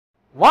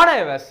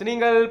வானேவஸ்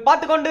நீங்கள்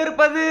பார்த்து கொண்டு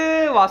இருப்பது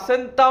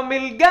வசந்த்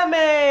தமிழ்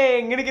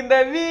கேமிங். இன்னைக்கு இந்த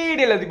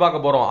வீடியோல எது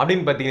பார்க்க போறோம்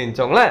அப்படின்னு பார்த்தீங்கன்னு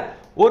வச்சுக்கோங்களேன்,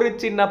 ஒரு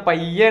சின்ன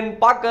பையன்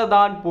பார்க்க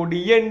தான்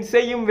பொடியன்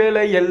செய்யும்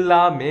வேலை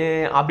எல்லாமே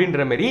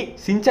அப்படின்ற மாதிரி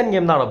சின்சன்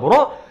கேம் தான் ஆட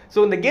போறோம். ஸோ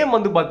இந்த கேம்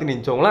வந்து பார்த்தீங்கன்னு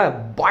வச்சுக்கோங்களேன்,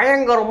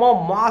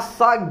 பயங்கரமாக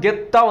மாசாக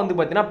கெத்தாக வந்து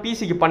பார்த்தீங்கன்னா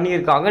பிசிக்கு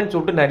பண்ணியிருக்காங்கன்னு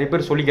சொல்லிட்டு நிறைய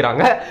பேர்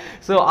சொல்லிக்கிறாங்க.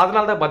 ஸோ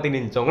அதனால தான்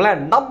பார்த்தீங்கன்னு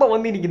வச்சுக்கோங்களேன், நம்ம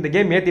வந்து இன்னைக்கு இந்த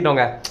கேம்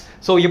ஏற்றிட்டோங்க.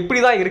 ஸோ எப்படி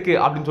தான்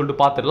இருக்குது அப்படின்னு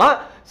சொல்லிட்டு பார்த்துடலாம்.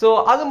 ஸோ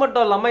அது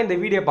மட்டும் இல்லாமல் இந்த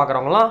வீடியோ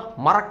பார்க்குறவங்களாம்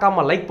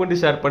மறக்காமல் லைக்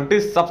பண்ணிட்டு ஷேர் பண்ணிட்டு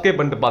சப்ஸ்கிரைப்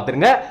பண்ணிட்டு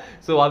பார்த்துருங்க.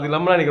 ஸோ அது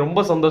இல்லாமல் எனக்கு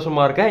ரொம்ப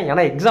சந்தோஷமாக இருக்கேன்,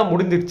 ஏன்னா எக்ஸாம்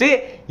முடிஞ்சிருச்சு.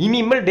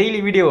 இனிமேல் டெய்லி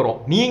வீடியோ வரும்.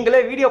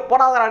 நீங்களே வீடியோ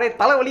போடாதே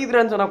தலை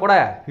வலிக்குதுன்னு சொன்னால் கூட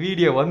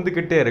வீடியோ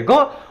வந்துக்கிட்டே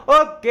இருக்கும்.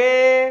 Okay,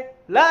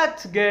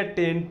 let's get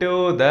into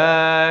the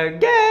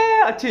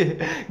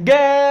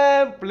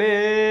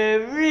gameplay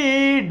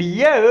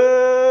video.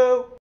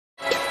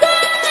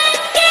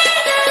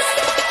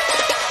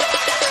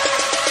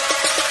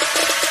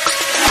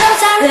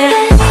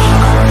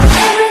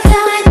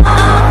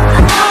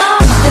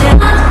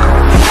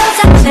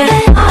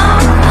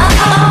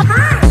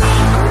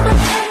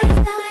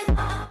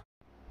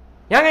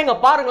 ஏங்க இங்க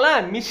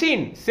பாருங்களேன்,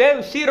 மிஷின் சேவ்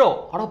ஷீரோ.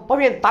 அட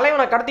பாவி, என்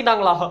தலைவனை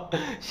கடத்திட்டாங்களா?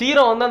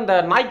 ஷீரோ வந்து அந்த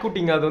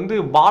நாய்க்குட்டிங்க, அது வந்து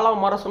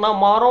பாலம் மாற சொன்னா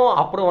மாறும்,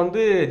 அப்புறம்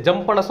வந்து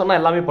ஜம்ப் பண்ண சொன்னா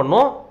எல்லாமே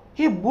பண்ணும்.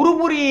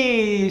 புரிபுரி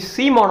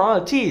சீமானா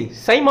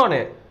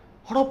சைமானு.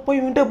 அட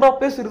போய் விட்டு எப்படா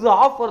பேசுறது,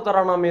 ஆஃபர்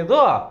தரானாமே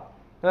ஏதோ.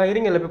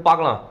 இருங்க இல்லை போய்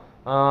பார்க்கலாம்.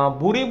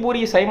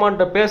 புரி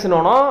சைமான்கிட்ட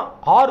பேசணும்னா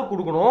 6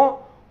 கொடுக்கணும்.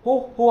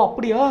 ஓ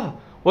அப்படியா?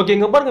 ஓகே,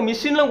 இங்கே பாருங்க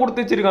மிஷின்லாம்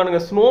கொடுத்து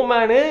வச்சிருக்கானுங்க.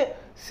 ஸ்னோமேனு,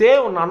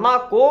 சேவ்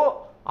நன்னாக்கோ,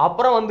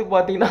 அப்புறம் வந்து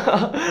பார்த்தீங்கன்னா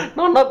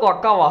நன்னாக்கோ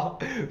அக்காவா,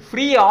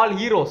 ஃப்ரீ ஆல்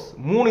ஹீரோஸ்.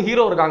 3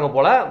 ஹீரோ இருக்காங்க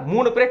போல,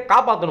 3 பேரை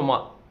காப்பாற்றணுமா.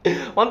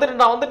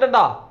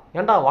 வந்துட்டேன்டா.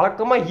 ஏன்டா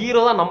வழக்கமாக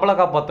ஹீரோ தான் நம்மளை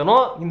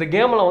காப்பாற்றணும், இந்த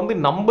கேமில் வந்து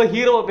நம்ம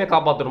ஹீரோவை போய்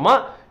காப்பாற்றணுமா?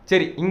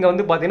 சரி, இங்கே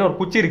வந்து பார்த்தீங்கன்னா ஒரு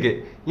குச்சி இருக்குது.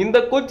 இந்த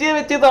குச்சியை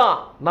வச்சு தான்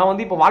நான்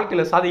வந்து இப்போ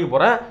வாழ்க்கையில் சாதிக்க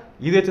போகிறேன்.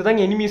 இதை வச்சு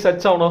தான் எனிமி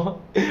சர்ச் ஆகணும்.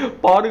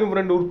 பாருங்க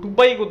ஃப்ரெண்டு, ஒரு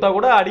துப்பாக்கி குத்தா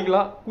கூட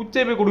அடிக்கலாம்,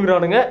 குச்சியை போய்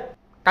கொடுக்குறானுங்க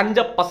கஞ்ச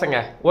பசங்க.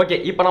 ஓகே,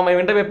 இப்போ நம்ம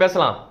இவன்ட்ட போய்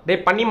பேசலாம். டே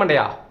பண்ணி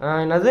மண்டையா,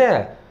 என்னது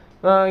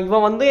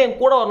இவன் வந்து என்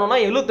கூட வரணும்னா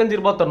 75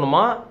 ரூபா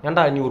தரணுமா?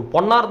 ஏன்டா நீ ஒரு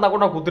பொண்ணாக இருந்தால்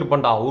கூட நான்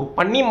கொடுத்துருப்பேன்டா. ஒரு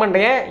பண்ணி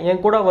மண்டையன்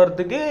என் கூட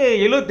வரதுக்கு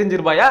 75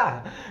 ரூபாயா?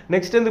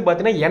 நெக்ஸ்ட் வந்து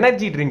பார்த்தீங்கன்னா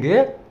எனர்ஜி ட்ரிங்கு.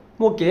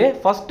 ஓகே,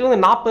 ஃபஸ்ட்டு வந்து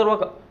 40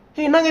 ரூபா.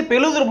 என்னங்க இப்போ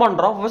 70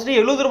 ரூபான்றான். ஃபஸ்ட்டு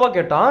 70 ரூபா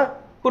கேட்டான்,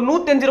 இப்போ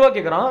 105 ரூபா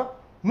கேட்குறான்,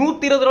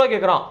 120 ரூபா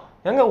கேட்குறான்.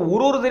 ஏங்க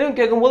ஒரு தடவையும்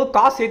கேட்கும்போது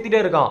காசு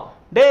ஏற்றிட்டே இருக்கான்.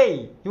 டேய்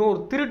இவன் ஒரு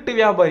திருட்டு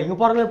வியாபாரி. இங்கே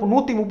பாருங்க, இப்போ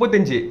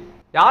 135.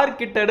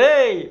 யாருக்கிட்ட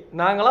டேய்?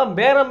 நாங்களாம்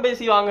பேரம்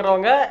பேசி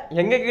வாங்குறவங்க,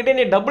 எங்ககிட்ட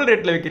நீ டபுள்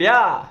ரேட்டில் விற்கிறியா?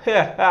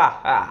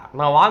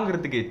 நான்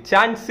வாங்குறதுக்கு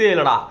சான்ஸே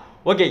இல்லைடா.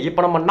 ஓகே,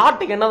 இப்போ நம்ம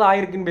நாட்டுக்கு என்னதான்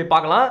ஆயிருக்குன்னு போய்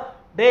பார்க்கலாம்.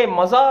 டே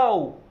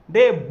மசாவ்,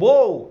 டே போ,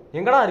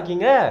 எங்கடா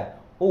இருக்கீங்க?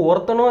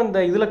 ஒருத்தனும் இந்த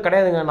இதில்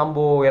கிடையாதுங்க.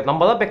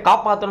 நம்ம தான் போய்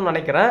காப்பாற்றணும்னு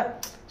நினைக்கிறேன்.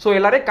 ஸோ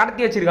எல்லாரையும்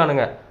கடத்தி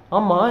வச்சிருக்கானுங்க.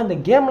 ஆமாம், இந்த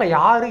கேமில்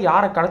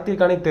யாரை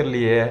கடத்திருக்கானே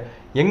தெரியலையே.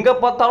 எங்கே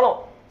பார்த்தாலும்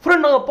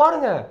ஃப்ரெண்ட் நாங்கள்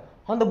பாருங்க,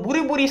 அந்த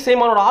புரி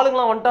சைமானோட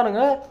ஆளுங்களாம்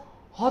வந்துட்டானுங்க.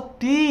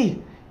 ஆத்தி,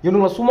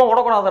 இவனுங்களை சும்மா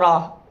விடக்கூடாதுடா.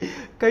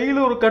 கையில்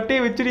ஒரு கட்டையை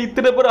வச்சுட்டு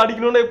இத்தனை பேர்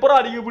அடிக்கணும்னா எப்போ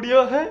அடிக்க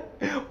முடியும்?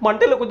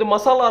 மண்டையில் கொஞ்சம்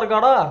மசாலா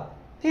இருக்காடா.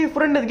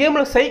 ஃப்ரெண்ட், இந்த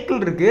கேமில்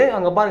சைக்கிள் இருக்குது.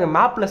 அங்கே பாருங்கள்,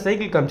 மேப்பில்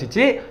சைக்கிள்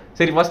காமிச்சிச்சு.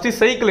 சரி, ஃபஸ்ட்டு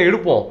சைக்கிளை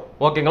எடுப்போம்.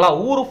 ஓகேங்களா,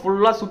 ஊர்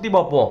ஃபுல்லாக சுற்றி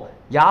பார்ப்போம்,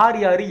 யார்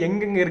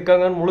எங்கெங்கே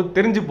இருக்காங்கன்னு முழு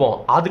தெரிஞ்சுப்போம்.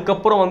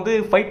 அதுக்கப்புறம் வந்து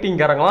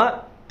ஃபைட்டிங் இறங்கலாம்.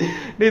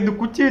 இந்த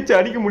குச்சி வச்சு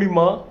அடிக்க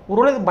முடியுமா?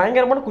 ஒருவேளை இது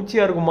பயங்கரமான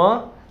குச்சியாக இருக்குமா?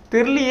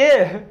 தெரியலையே.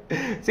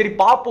 சரி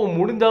பார்ப்போம்,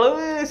 முடிஞ்ச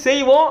அளவு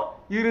செய்வோம்.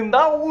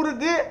 இருந்தா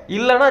ஊருக்கு,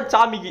 இல்லைன்னா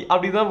சாமிக்கு.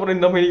 அப்படிதான்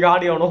நம்ம இன்னைக்கு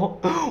ஆடி ஆகணும்.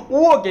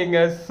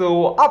 ஓகேங்க, ஸோ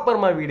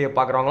அப்புறமா வீடியோ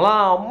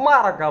பார்க்குறவங்களாம்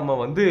மறக்காம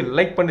வந்து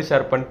லைக் பண்ணிட்டு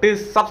ஷேர் பண்ணிட்டு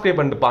சப்ஸ்கிரைப்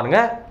பண்ணிட்டு பாருங்க.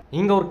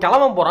 இங்கே ஒரு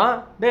கிளம்ப போகிறான்.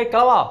 டே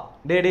கிளவா,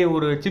 டே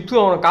ஒரு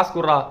சிப்ஸு அவனை காசு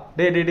கொடுறா.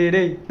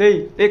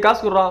 டே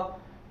காசு கொடுறா.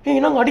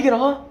 என்னங்க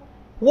அடிக்கிறான்?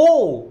 ஓ,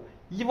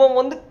 இவன்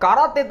வந்து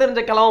கராத்தே தெரிஞ்ச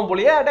கிளவன்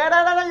போலியே.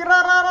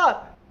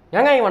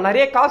 ஏங்க இவன்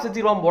நிறைய காசு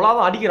வச்சிருவான் போல,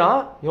 அவன் அடிக்கிறான்.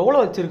 எவ்வளோ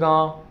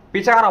வச்சிருக்கான்?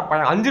 பிச்சைக்காரா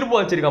பையன், 5 ரூபா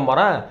வச்சிருக்கான்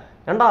பாரு.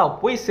 ஏண்டா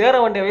போய் சேர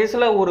வேண்டிய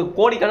வயசில் ஒரு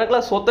கோடி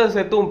கணக்கில் சொத்தை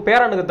சேர்த்து உன்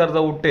பேரனுக்கு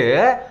தரதை விட்டு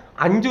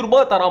 5 ரூபா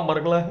தரான்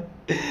பாருங்களேன்.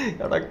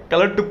 ஏடா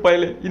கலட்டு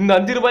பயில, இந்த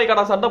 5 ரூபாய்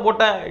கடை சண்டை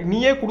போட்ட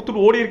நீயே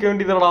கொடுத்துட்டு ஓடி இருக்க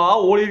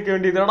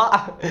வேண்டியதுடா.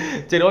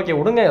 சரி ஓகே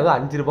விடுங்க, ஏதோ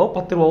 5 ரூபாவோ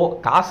 10 ரூபாவோ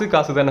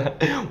காசு தானே.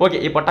 ஓகே,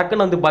 இப்போ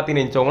டக்குன்னு வந்து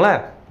பார்த்தீங்கன்னு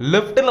வச்சுக்கோங்களேன்,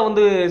 லெஃப்ட்டில்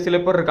வந்து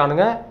சில பேர்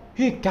இருக்கானுங்க.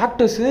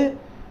 கேக்டஸு,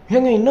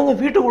 ஏங்க இன்னங்க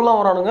வீட்டுக்குள்ளே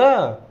வரானுங்க.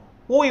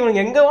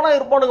 இவனுங்க எங்கே வேணால்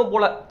இருப்பானுங்க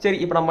போல. சரி,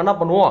 இப்போ நம்ம என்ன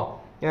பண்ணுவோம்,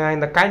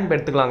 இந்த காயின்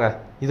எடுத்துக்கலாங்க.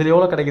 இதில்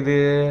எவ்வளோ கிடைக்குது?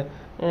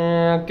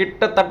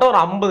 கிட்டத்தட்ட ஒரு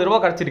 50 ரூபா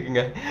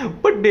கிடச்சிருக்குங்க.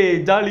 But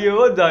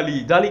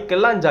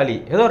ஜாலிக்கெல்லாம் jolly.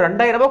 ஏதோ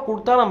 2000 ரூபா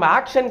கொடுத்தா நம்ம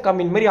ஆக்ஷன்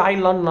கம்மின் மாரி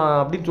ஆயிடலான்னு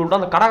அப்படின்னு சொல்லிட்டு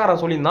அந்த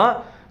கடைக்காரன் சொல்லியிருந்தான்.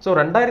 ஸோ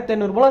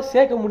 2500 ரூபாலாம்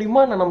சேர்க்க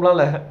முடியுமா என்ன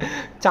நம்மளால்?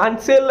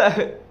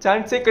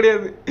 சான்ஸே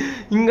கிடையாது.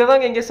 இங்கே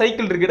தாங்க எங்கே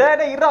சைக்கிள் இருக்குடா.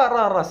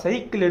 இரா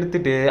சைக்கிள்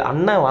எடுத்துகிட்டு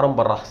அண்ணன்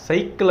வரம்படுறா.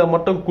 சைக்கிளை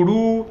மட்டும் குடு,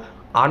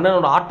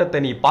 அண்ணனோட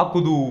ஆட்டத்தை நீ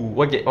பார்க்குது.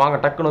 ஓகே வாங்க,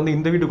 டக்குன்னு வந்து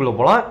இந்த வீட்டுக்குள்ளே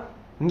போகலாம்.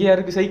 இங்கே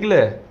யாருக்கு சைக்கிள்?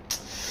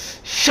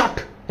 ஷாட்,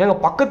 எங்கள்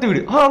பக்கத்து வீடு.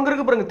 அங்கே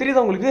இருக்கு பாருங்க,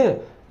 தெரியுதா உங்களுக்கு?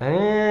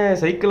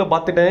 சைக்கிளை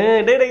பார்த்துட்டேன்.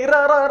 டே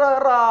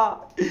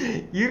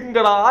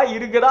இருங்கடா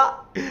இருங்கடா,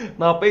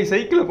 நான் போய்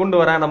சைக்கிளை கொண்டு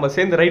வரேன், நம்ம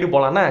சேர்ந்து ரைடு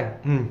போகலாண்ணே.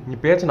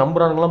 இப்போயாச்சும்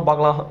நம்புறானுங்களாம்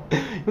பார்க்கலாம்.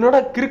 என்னோட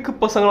கிறுக்கு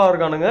பசங்களாக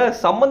இருக்கானுங்க,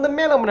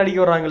 சம்மந்தமே நம்ம நடிக்க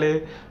வர்றாங்களே.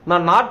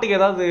 நான் நாட்டுக்கு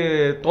ஏதாவது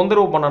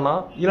தொந்தரவு பண்ணனா,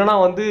 இல்லைனா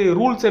வந்து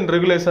ரூல்ஸ் அண்ட்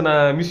ரெகுலேஷனை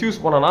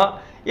மிஸ்யூஸ் பண்ணனா,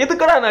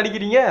 எதுக்கடா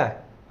நடிக்கிறீங்க?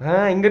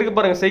 இங்கே இருக்கு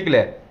பாருங்க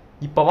சைக்கிளு.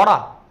 இப்போ வாடா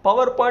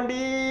பவர்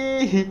பாண்டி,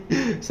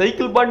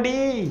 சைக்கிள் பாண்டி.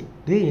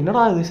 டேய்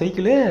என்னடா இது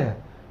சைக்கிளு?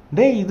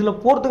 டேய் இதில்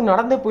போகிறதுக்கு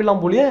நடந்தே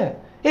போயிடலாம் போலியே.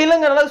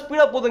 இல்லைங்க நல்லா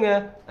ஸ்பீடாக போதுங்க.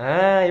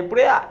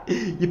 எப்படியா?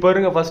 இப்போ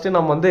இருங்க, ஃபஸ்ட்டு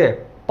நம்ம வந்து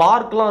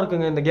பார்க்லாம்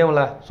இருக்குங்க இந்த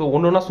கேமில். ஸோ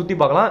ஒன்று ஒன்றா சுற்றி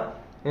பார்க்கலாம்.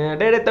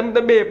 டே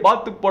தம்பி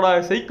பார்த்து போடா,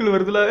 சைக்கிள்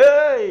வருதுல.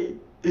 ஏய்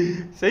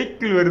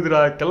சைக்கிள்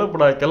வருதுடா,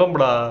 கிளம்புடா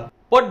கிளம்புடா.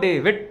 போட்டு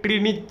வெற்றி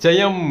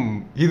நிச்சயம்,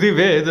 இது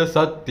வேத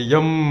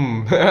சத்தியம்.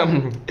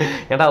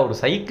 ஏடா ஒரு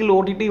சைக்கிள்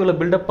ஓட்டிட்டு இவ்வளோ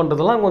பில்டப்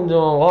பண்ணுறதுலாம்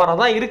கொஞ்சம் ஓவராக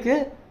தான்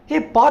இருக்குது.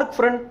 Park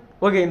friend.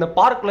 ஓகே, இந்த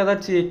பார்க்கில்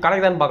ஏதாச்சும்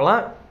கிடைக்குதான்னு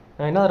பார்க்கலாம்.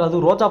 என்ன அது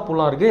ரோஜா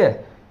பூலாம் இருக்குது.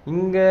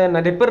 இங்கே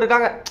நிறைய பேர்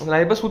இருக்காங்க,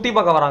 நிறைய பேர் சுற்றி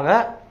பார்க்க வராங்க.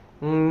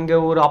 இங்கே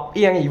ஒரு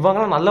ஏங்க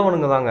இவங்கெல்லாம்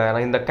நல்லவனுங்க தாங்க.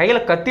 நான் இந்த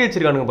கையில் கத்தி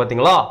வச்சுருக்கானுங்க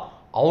பார்த்தீங்களா,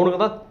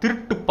 அவனுக்கு தான்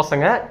திருட்டு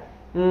பசங்க.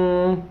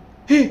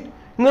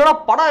 இங்கடா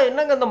படம்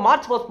என்னங்க இந்த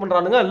மார்ச் பாஸ்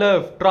பண்ணுறானுங்க,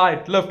 லெஃப்ட்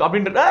ரைட் லெஃப்ட்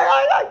அப்படின்ட்டு.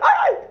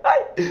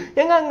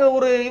 ஏங்க அங்கே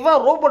ஒரு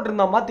இவன் ரோபோட்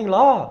இருந்தான்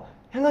பார்த்தீங்களா?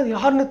 ஏங்க அது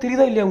யாருன்னு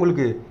தெரியுதா இல்லையா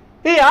உங்களுக்கு?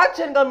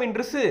 Action காமின்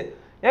dress.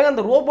 ஏங்க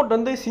அந்த ரோபோட்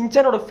வந்து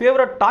ஷின்சானோட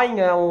ஃபேவரட்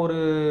டாய்ங்க. அவன் ஒரு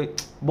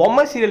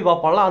பொம்மை சீரியல்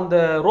பார்ப்பான்ல, அந்த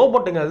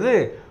ரோபோட்டுங்க அது.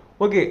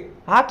 ஓகே,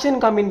 ஆக்ஷன்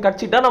காமின்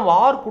கட்சிட்டா நம்ம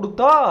ஆர்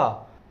கொடுத்தா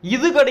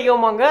இது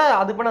கிடைக்குமாங்க.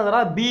 அது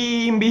பண்ணாதடா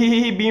பீம்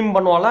பீம்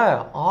பண்ணுவால.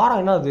 ஆரா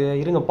என்ன அது?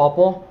 இருங்க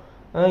பார்ப்போம்.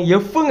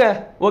 எஃப்ங்க.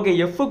 ஓகே,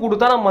 எஃப்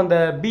கொடுத்தா நம்ம அந்த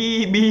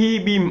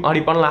பீம்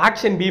அப்படி பண்ணலாம்,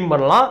 ஆக்ஷன் பீம்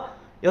பண்ணலாம்.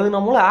 அது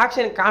நம்மளும்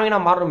ஆக்ஷன் காமினா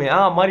மாறணுமே.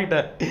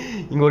 மாறிட்டேன்.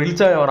 இங்கே ஒரு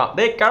இழிச்சாவே வரான்.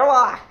 டேய்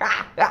கிழவா,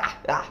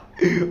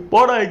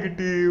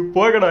 போடாக்கிட்டு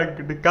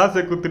போகடாக்கிட்டு,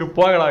 காசை குத்துட்டு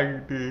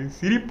போகடாக்கிட்டு,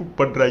 சிரிப்பு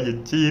பண்ணுறாங்க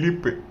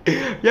சிரிப்பு.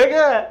 ஏங்க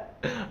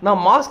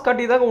நான் மாஸ்க்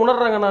காட்டி தாங்க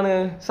உணர்றாங்க. நான்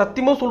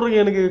சத்தியமாக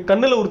சொல்கிறேங்க, எனக்கு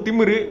கண்ணில் ஒரு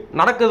திமிரு,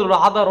 நடக்கிறதோட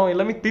ஆதாரம்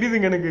எல்லாமே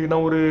தெரியுதுங்க. எனக்கு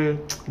நான் ஒரு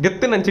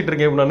கெத்து நினச்சிட்டு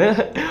இருக்கேன்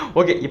நான்.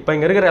 ஓகே, இப்போ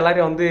இங்கே இருக்கிற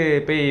எல்லாரையும் வந்து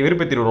போய்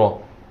விருப்பத்தி விடுவோம்.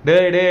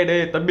 டே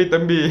தம்பி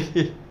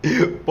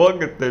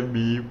போங்க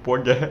தம்பி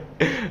போங்க,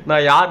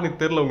 நான் யாருன்னு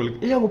தெரில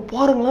உங்களுக்கு. அவங்க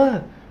பாருங்களேன்,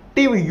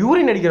 இவன்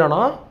யூரின்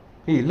அடிக்கிறானா?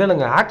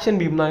 இல்லைங்க ஆக்ஷன்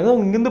பீம் தான். ஏதோ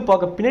இங்கேருந்து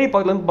பார்க்க பின்னாடி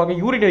பார்க்கலன்னு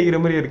பார்க்க யூரின் அடிக்கிற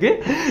மாதிரி இருக்கு.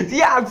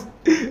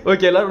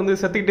 ஓகே, எல்லாரும் வந்து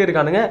செத்துக்கிட்டே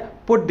இருக்கானுங்க.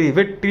 போட்டு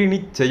வெற்றி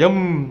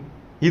நிச்சயம்,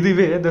 இது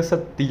வேத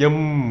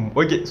சத்தியம்.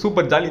 Okay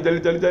super, jolly jolly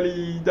jolly jolly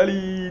jolly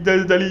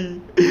jolly jolly.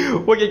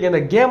 ஓகேங்க,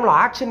 இந்த கேமில்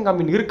ஆக்ஷன்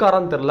காமின்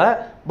இருக்காரான்னு தெரில,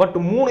 பட்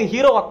 3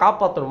 ஹீரோவை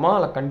காப்பாற்றணுமா?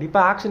 இல்லை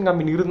கண்டிப்பாக ஆக்ஷன்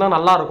காமின் இருந்தால்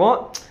நல்லாயிருக்கும்.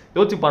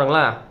 யோசிச்சு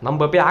பாருங்களேன்,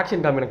 நம்ம போய்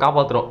ஆக்ஷன் காமினை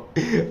காப்பாற்றுறோம்.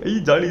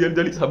 ஜாலி ஜாலி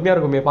ஜாலி, செம்மையாக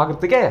இருக்குமே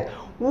பார்க்குறதுக்கே.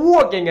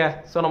 ஓகேங்க,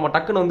 ஸோ நம்ம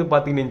டக்குன்னு வந்து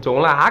பார்த்தீங்கன்னு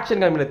வச்சுக்கோங்களேன்,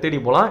 ஆக்ஷன் காமினை தேடி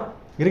போகலாம்.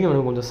 இருங்க,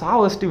 எனக்கு கொஞ்சம் சாவ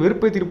வச்சுட்டு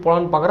வெறுப்பேற்றிட்டு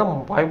போகலான்னு பார்க்குறேன்.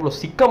 பாய்ப்புல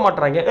சிக்க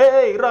மாட்டுறாங்க.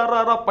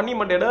 இரா பண்ணி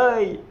மாட்டேடா.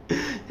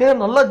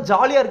 நல்லா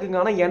ஜாலியாக இருக்குங்க,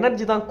 ஆனால்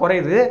எனர்ஜி தான்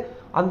குறையுது.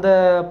 அந்த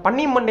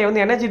பன்னி மண்டையை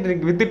வந்து எனர்ஜி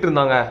ட்ரிங்க் வித்துட்டு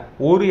இருந்தாங்க.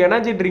 ஒரு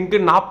எனர்ஜி ட்ரிங்க்கு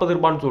 40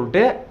 ரூபான்னு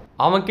சொல்லிட்டு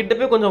அவன் கிட்ட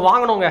போய் கொஞ்சம்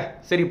வாங்கினோங்க.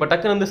 சரி, இப்போ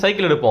டக்குன்னு வந்து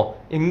சைக்கிள் எடுப்போம்.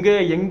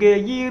 எங்கே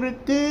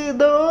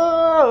இருக்குதோ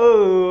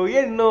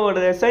என்னோட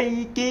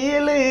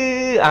சைக்கிள்,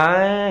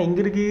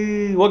 இங்கே இருக்கு.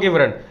 ஓகே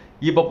ஃப்ரெண்ட்,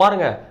 இப்போ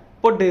பாருங்க,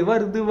 போட்டு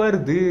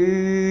வருது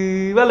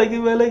விலகு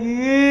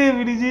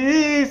விடுது,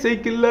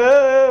 சைக்கிளில்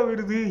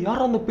விடுது.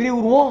 யாரும் அந்த பெரிய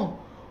உருவம்?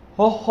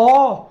 ஓஹோ,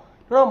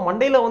 ஏன்னா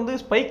மண்டையில் வந்து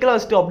ஸ்பைக்கெலாம்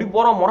வச்சுட்டு அப்படி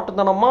போகிறான்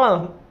முரட்டுத்தனமா.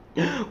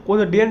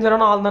 கொஞ்சம்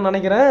டேஞ்சரான ஆள் தான்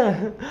நினைக்கிறேன்,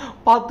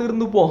 பார்த்து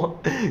இருந்துப்போம்.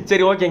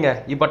 சரி ஓகேங்க,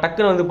 இப்போ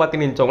டக்குன்னு வந்து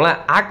பார்த்தீங்கன்னு வச்சோங்களேன்,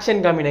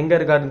 ஆக்ஷன் காமின் எங்கே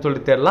இருக்காருன்னு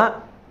சொல்லிட்டு தெரியலாம்.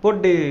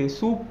 போட்டு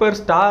சூப்பர்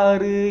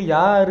ஸ்டாரு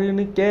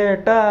யாருன்னு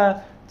கேட்டா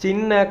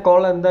சின்ன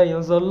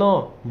குழந்தையும் சொல்லும்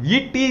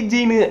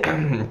விடிஜின்னு.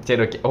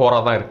 சரி ஓகே,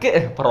 ஓவராக தான் இருக்கு,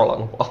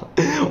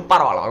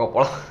 பரவாயில்ல வாங்க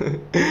போகலாம்.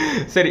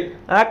 சரி,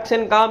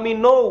 ஆக்ஷன் காமி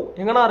நோ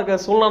எங்கண்ணா இருக்க?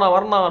 சொல்லணா நான்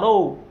வரணா? நோ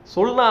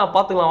சொல்லுண்ணா,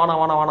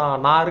 பார்த்துக்கலாம். வேணா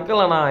நான்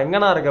இருக்கலண்ணா.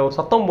 எங்கண்ணா இருக்க? ஒரு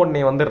சத்தம்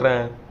போட்டு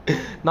வந்துடுறேன்.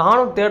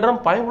 நானும்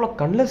தேடுறேன், பயன்புல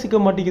கண்ணில் சிக்க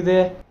மாட்டேங்குது.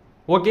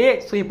 ஓகே,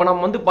 ஸோ இப்போ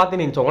நம்ம வந்து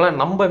பார்த்தீங்கன்னு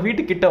வச்சோங்களேன், நம்ம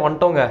வீட்டுக்கிட்ட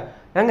வந்துட்டோங்க.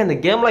 ஏங்க இந்த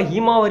கேமில்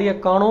ஹீமாவரியை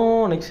காணோம்,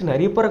 நெக்ஸ்ட்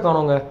நிறைய பேரை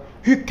காணோங்க.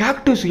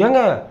 கேக்டஸ்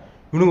ஏங்க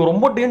இவனுங்க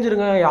ரொம்ப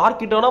டேஞ்சருங்க,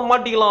 யார்கிட்ட வேணால்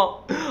மாட்டிக்கலாம்.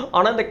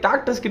 ஆனால் இந்த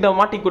கேக்டஸ் கிட்ட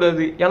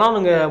மாட்டிக்கூடாது, ஏன்னா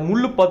அவனுங்க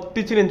முள்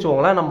பட்டுச்சுன்னு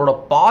வச்சுக்கோங்களேன், நம்மளோட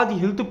பாதி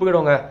ஹெல்த்து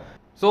போயிடுவாங்க.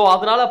 ஸோ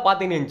அதனால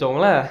பார்த்தீங்கன்னு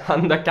வச்சுக்கோங்களேன்,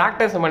 அந்த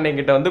கேக்டஸ்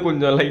மண்டைங்கிட்ட வந்து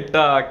கொஞ்சம்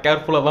லைட்டாக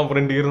கேர்ஃபுல்லாக தான்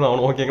ஃப்ரெண்டு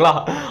இருந்தாகணும். ஓகேங்களா,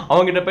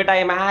 அவங்ககிட்ட போய்ட்டு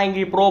I'm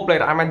Angie bro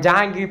player, I'm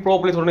ஜாங்கி bro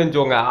player சொன்னு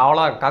வச்சுக்கோங்க,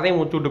 அவ்வளோ கதையை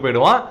முடிச்சு விட்டு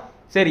போயிடுவான்.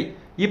 சரி,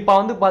 இப்போ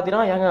வந்து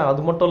பார்த்தீங்கன்னா ஏங்க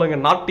அது மட்டும் இல்லைங்க,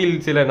 நாட்டில்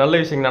சில நல்ல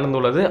விஷயங்கள்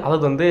நடந்துள்ளது.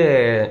 அதாவது வந்து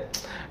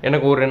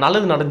எனக்கு ஒரு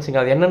நல்லது நடந்துச்சுங்க,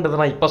 அது என்னன்றது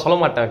நான் இப்போ சொல்ல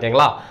மாட்டேன்.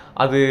 ஓகேங்களா,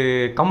 அது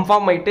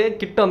கன்ஃபார்ம் ஆகிட்டு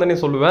கிட்ட வந்தோடனே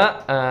சொல்லுவேன்.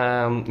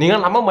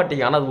 நீங்கள் நம்ப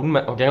மாட்டீங்க, ஆனால் அது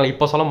உண்மை. ஓகேங்களா,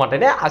 இப்போ சொல்ல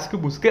மாட்டேனே, அஸ்கு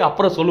புஸ்க்கு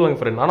அப்புறம் சொல்லுவேங்க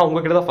ஃப்ரெண்ட். ஆனால்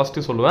உங்ககிட்ட தான்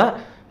ஃபஸ்ட்டு சொல்லுவேன்.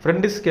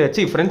 ஃப்ரெண்ட்ஸ்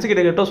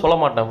கிட்ட சொல்ல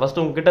மாட்டேன்,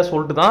 ஃபஸ்ட்டு உங்ககிட்ட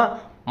சொல்லிட்டு தான்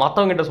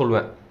மற்றவங்க கிட்ட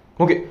சொல்லுவேன்.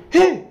 ஓகே,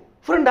 ஹே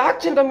ஃப்ரெண்ட்,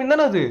 ஆக்ஷன் கம்மி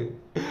தானே அது?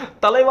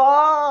 தலைவா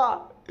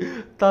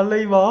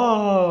தலைவா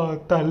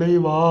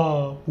தலைவா,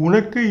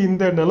 உனக்கு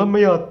இந்த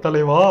நிலைமையா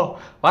தலைவா?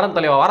 வரேன்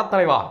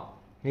தலைவா.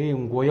 ஏய்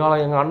உங்கள் ஒய்யால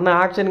எங்கள் அண்ணன்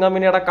ஆக்ஷன்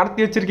காமினியாடா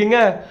கடத்தி வச்சிருக்கீங்க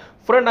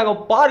ஃப்ரெண்ட்.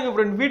 நாங்கள் பாருங்க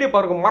ஃப்ரெண்ட், வீடியோ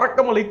பாருங்க,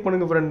 மறக்காம லைக்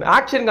பண்ணுங்க ஃப்ரெண்ட்.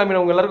 ஆக்ஷன் காமினை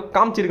உங்க எல்லாருக்கும்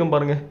காமிச்சிருக்கேன்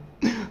பாருங்க.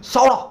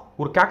 சவுடா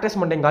ஒரு கேக்டஸ்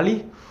மண்டேன் காலி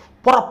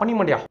போடா பண்ணி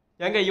மாட்டியா.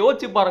 எங்க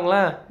யோசிச்சு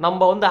பாருங்களேன்,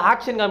 நம்ம வந்து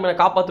ஆக்ஷன் காமினை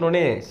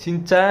காப்பாற்றணுன்னே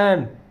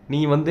ஷின்சான் நீ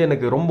வந்து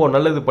எனக்கு ரொம்ப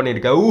நல்லது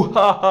பண்ணியிருக்க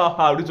ஊஹா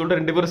அப்படின்னு சொல்லிட்டு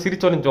 2 பேரும்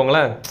சிரிச்சோன்னு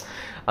வச்சுக்கோங்களேன்.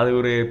 அது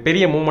ஒரு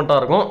பெரிய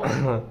மூமெண்ட்டாக இருக்கும்.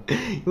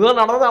 இதெல்லாம்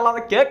நடந்தால் நல்லா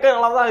தான், கேட்க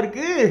நல்லா தான்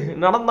இருக்குது,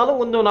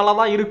 நடந்தாலும் கொஞ்சம் நல்லா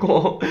தான்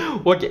இருக்கும்.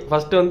 ஓகே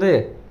ஃபஸ்ட்டு வந்து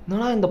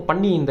என்னடா இந்த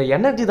பண்ணி இந்த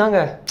எனர்ஜி தாங்க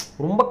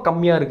ரொம்ப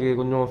கம்மியாக இருக்குது,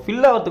 கொஞ்சம்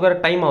ஃபில் ஆகிறதுக்கு வேறு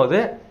டைம் ஆகுது.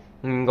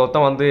 இங்கே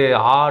ஒருத்தன் வந்து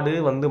ஆடு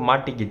வந்து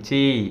மாட்டிக்கிச்சு.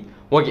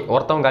 ஓகே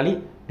ஒருத்தவன் காலி.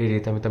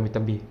 டேய் தம்பி தம்பி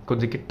தம்பி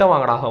கொஞ்சம் கிட்ட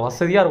வாங்கடா,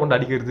 வசதியாக இருக்கும்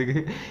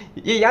அடிக்கிறதுக்கு.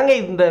 ஏங்க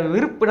இந்த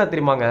விருப்பு என்ன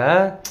தெரியுமாங்க,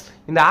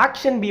 இந்த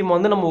ஆக்ஷன் பீம்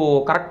வந்து நம்ம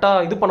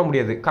கரெக்டாக இது பண்ண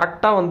முடியாது,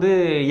 கரெக்டாக வந்து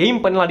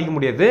எய்ம் பண்ணலாம் அடிக்க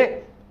முடியாது.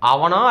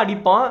 அவனாக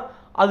அடிப்பான்,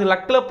 அது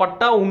லக்கில்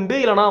பட்டா உண்டு,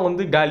 இல்லைனா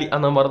வந்து காலி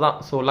அந்த மாதிரி தான்.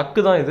 ஸோ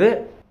லக்கு தான் இது.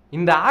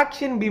 இந்த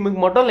ஆக்ஷன் பீமுக்கு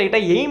மட்டும்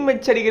லைட்டாக எய்ம்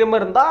வச்சு அடிக்கிற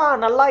மாதிரி இருந்தால்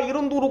நல்லா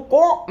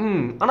இருந்துருக்கும்.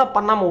 ஆனால்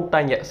பண்ணாமல்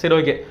விட்டாங்க. சரி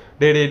ஓகே.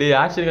 டே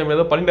ஆக்ஷன் கேம்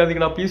ஏதோ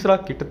பண்ணிடாதீங்கடா ப்ளீஸ்ரா,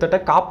 கிட்டத்தட்ட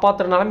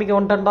காப்பாற்றுற நிலைமைக்கு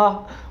வந்துட்டேன்டா.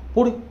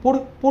 போடு போடு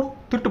போடு,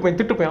 திருட்டு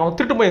பையன் அவன்,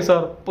 திருட்டு பையன்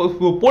சார்.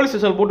 போலீஸ்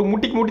ஸ்டேஷன் போட்டு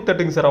முட்டிக்கு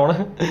தட்டுங்க சார் அவனை,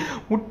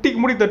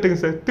 முட்டி தட்டுங்க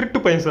சார்.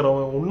 திருட்டு பையன் சார்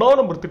அவன், 1ஆம்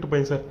நம்பர் திருட்டு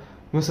பையன் சார்.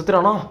 இவன்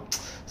செத்துறானா?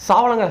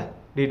 சாவலங்க.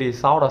 டே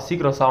சாவடா,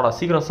 சீக்கிரம்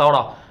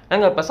சாவடா.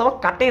 ஏங்க பேசாமல்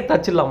கட்டையை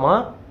தச்சிடலாமா?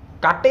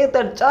 கட்டையை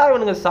தச்சா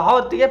இவனுங்க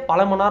சாவத்துக்கே பல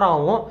மணி நேரம்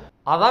ஆகும்.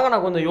 அதாங்க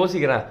நான் கொஞ்சம்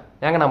யோசிக்கிறேன்.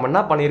 ஏங்க நம்ம என்ன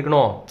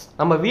பண்ணியிருக்கணும்,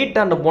 நம்ம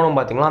வீட்டாண்ட போனோம்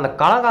பார்த்தீங்களா, அந்த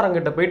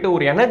கலாகாரங்கிட்ட போயிட்டு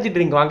ஒரு எனர்ஜி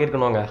ட்ரிங்க்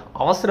வாங்கியிருக்கணுங்க.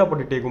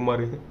 அவசரப்பட்டுட்டே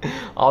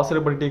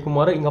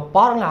குமார் இங்கே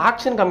பாருங்க,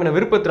 ஆக்ஷன் கம்மியை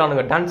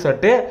விருப்பத்துறானுங்க டான்ஸ்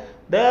ஆட்டு.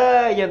 டே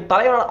என்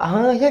தலைவன்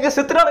ஏங்க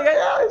செத்துறானுங்க.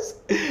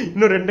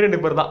 இன்னும் 2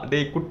 பேர் தான்.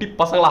 டே குட்டி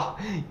பசங்களா,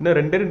 இன்னும்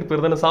 2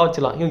 பேர் தானே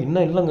சாவச்சிடலாம்.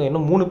 இன்னும் இல்லைங்க,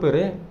 இன்னும் 3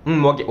 பேர்.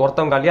 ஓகே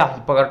ஒருத்தவங்க இல்லையா,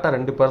 இப்போ கரெக்டாக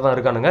 2 பேர் தான்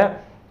இருக்கானுங்க.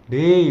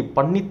 டேய்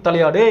பண்ணி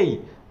தலையா, டேய்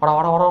வாடா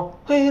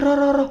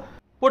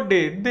போட்டு.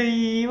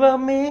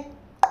 தெய்வமே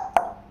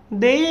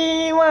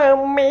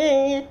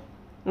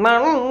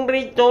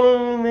நன்றி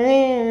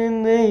சொல்வேன்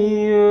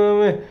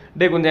தெய்வமே.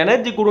 டே கொஞ்சம்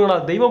எனர்ஜி கொடுங்கடா,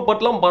 தெய்வம்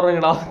பாட்டெலாம்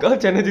பாடுறீங்கடா,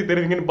 அதுக்காச்சும் எனர்ஜி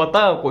தருவீங்கன்னு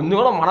பார்த்தா கொஞ்சம்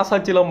கூட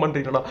மனசாட்சியெல்லாம்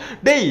பண்ணுறீங்கடா.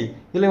 டேய்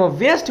இல்லை இவன்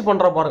வேஸ்ட்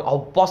பண்ணுறா பாருங்க.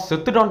 அப்பா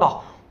செத்துட்டான்டா.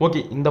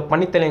 ஓகே இந்த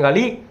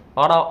பண்ணித்தலைங்காலி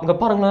ஆடா. இங்கே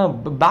பாருங்களேன்,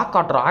 பேக்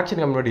ஆட்டுறா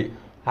ஆக்ஷன் காமி முன்னாடி.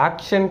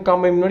 ஆக்ஷன்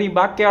காமி முன்னாடி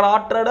பேக் ஏடா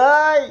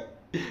ஆட்டுறடாய்.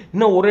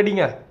 இன்னும் ஒரு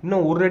அடிங்க,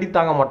 இன்னும் ஒரு அடி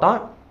தாங்க மாட்டான்.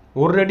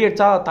 ஒரு அடி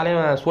அடிச்சா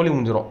தலைவன் சோழி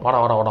முடிஞ்சிடும்.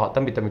 வாடா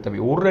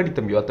தம்பி ஒரு அடி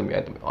தம்பி,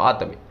 வா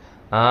தம்பி.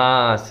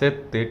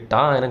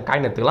 செத்துட்டான். எனக்கு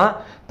காய் நத்துக்கலாம்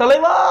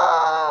தலைவா.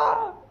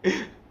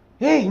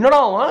 ஏய் என்னடா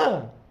அவன்,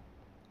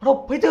 அடா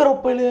போயிட்டு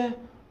போயிலு.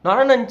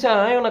 நான்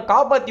நினச்சேன் இவனை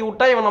காப்பாற்றி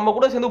விட்டா இவன் நம்ம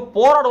கூட சேர்ந்து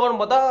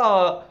போராடுவான்னு பார்த்தா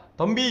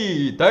தம்பி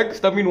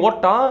தேங்க்ஸ் தம்பின்னு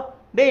ஓட்டான்.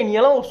 டேய் நீ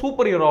எல்லாம் ஒரு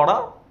சூப்பர் ஹீரோடா,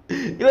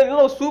 இல்லை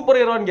ஒரு சூப்பர்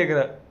ஹீரோன்னு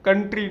கேட்குறேன்.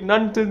 Country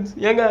nonsense.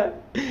 ஏங்க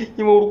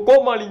இவன் ஒரு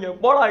கோமாளிங்க,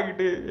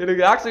 போடாகிட்டு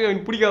எனக்கு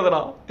ஆக்சிடென்ட்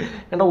பிடிக்காதடா.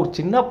 ஏன்னா ஒரு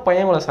சின்ன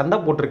பையன் இவனை சண்டை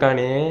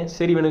போட்டிருக்கானே,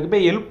 சரி இவனுக்கு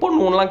போய் ஹெல்ப்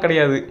பண்ணுவோம்லாம்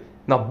கிடையாது.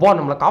 அப்பா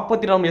நம்மளை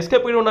காப்பாற்றிட்டு நம்ம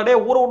எஸ்கேப் பண்ணிடுவானே,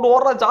 ஊரை விட்டு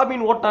ஓடுறா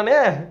ஜாமீன் ஓட்டானே.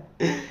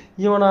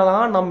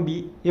 இவனெல்லாம் நம்பி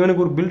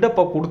இவனுக்கு ஒரு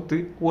பில்டப்பை கொடுத்து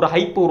ஒரு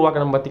ஹைப்பை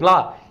உருவாக்கணும் பார்த்தீங்களா.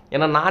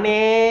 என்னை நானே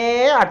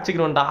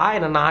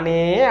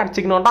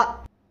அடிச்சுக்கணும்டா.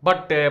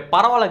 பட்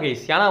பரவாயில்ல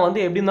கைஸ், ஏன்னா வந்து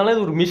எப்படி இருந்தாலும்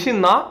இது ஒரு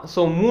மிஷின் தான். ஸோ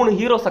 3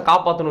 ஹீரோஸை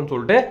காப்பாற்றணும்னு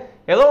சொல்லிட்டு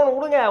ஏதோ ஒன்று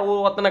விடுங்க,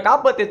 ஒருத்தனை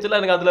காப்பாற்றி வச்சுல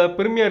எனக்கு அதில்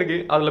பெருமையாக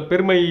இருக்குது, அதில்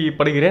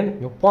பெருமைப்படுகிறேன்.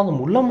 எப்போ அந்த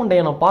முள்ள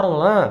மண்டையை நான்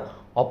பாருங்களேன்,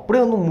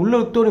 அப்படியே வந்து முள்ள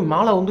எடுத்து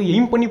மேலே வந்து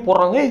எய்ம் பண்ணி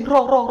போடுறாங்க.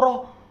 ரா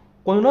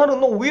கொஞ்ச நேரம்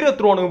இருந்தால் உயிரை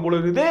எடுத்துருவானுங்க போல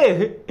இருக்குது.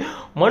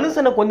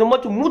 மனுஷனை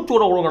கொஞ்சமாச்சும் மூச்சு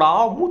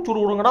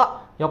விடுங்கடா.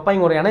 எப்போ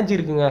இங்கே ஒரு எனர்ஜி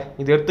இருக்குங்க,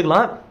 இது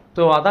எடுத்துக்கலாம்.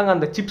 ஸோ அதாங்க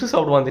அந்த சிப்ஸ்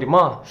சாப்பிடுவான்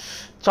தெரியுமா,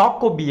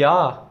 சாக்கோபியா.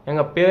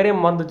 எங்கள் பேரே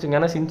மறந்துச்சுங்க,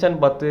 ஏன்னா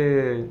ஷின்சான் பார்த்து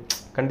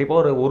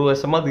கண்டிப்பாக ஒரு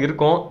வருஷமாக அது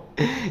இருக்கும்.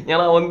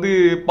 ஏன்னா வந்து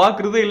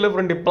பார்க்குறதே இல்லை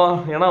ஃப்ரெண்ட் இப்போலாம்.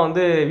 ஏன்னா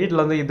வந்து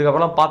வீட்டில் வந்து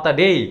இதுக்கப்புறம் பார்த்தா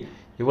டேய்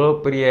இவ்வளோ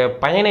பெரிய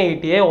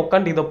பையனைகிட்டே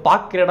உட்காந்து இதை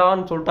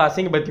பார்க்குறடான்னு சொல்லிட்டு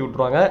அசிங்கப்படுத்தி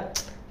விட்ருவாங்க.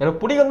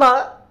 எனக்கு பிடிக்கும்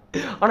தான்,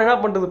 ஆனால் என்ன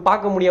பண்ணுறது,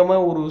 பார்க்க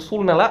முடியாமல் ஒரு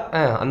சூழ்நிலை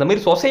அந்த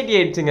மாதிரி சொசைட்டி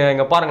ஆயிடுச்சுங்க.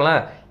 இங்கே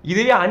பாருங்களேன்,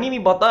 இதுவே அனிமி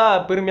பார்த்தா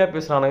பெருமையாக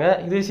பேசுகிறானுங்க,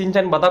 இதுவே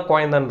ஷின்சான் பார்த்தா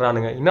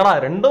கோயந்தான்றானுங்க. என்னடா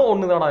ரெண்டும்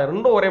ஒன்று தானடா,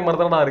 ரெண்டும் ஒரே மாதிரி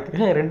தானடா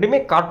இருக்குது, ரெண்டுமே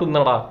கார்ட்டூன்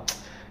தானடா,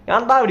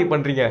 ஏன்டா இப்படி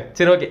பண்ணுறீங்க.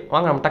 சரி ஓகே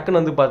வாங்க நம்ம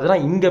டக்குன்னு வந்து பார்த்துன்னா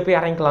இங்கே போய்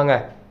இறங்கிக்கலாங்க.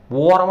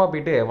 ஓரமாக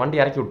போயிட்டு வண்டி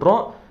இறக்கி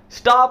விட்டுரும்.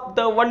 ஸ்டாப்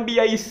த வண்டி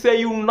ஐ சே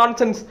யூ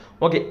நான்சென்ஸ்.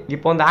 ஓகே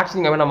இப்போ வந்து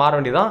ஆக்ஷன் வேணா மாற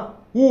வேண்டியதான்.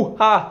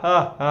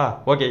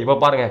 ஓகே இப்போ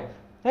பாருங்க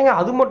ஏங்க,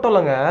 அது மட்டும்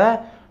இல்லைங்க,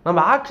 நம்ம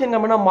ஆக்ஷன்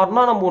கம்மினா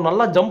மாறினா நம்ம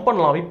நல்லா ஜம்ப்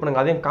பண்ணலாம். வெயிட்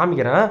பண்ணுங்க, அதையும்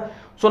காமிக்கிறேன்.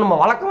 ஸோ நம்ம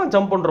வழக்கமாக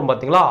ஜம்ப் பண்ணுறோம்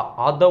பார்த்தீங்களா,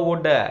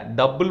 அதோட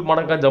டபுள்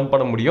மடங்காக ஜம்ப்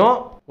பண்ண முடியும்.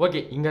 ஓகே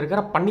இங்கே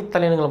இருக்கிற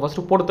பண்ணித்தலையனுங்களை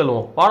ஃபஸ்ட்டு போட்டு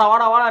தள்ளுவோம்.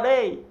 வாடா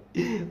டேய்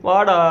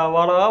வாடா.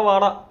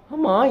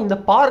 ஆமாம் இந்த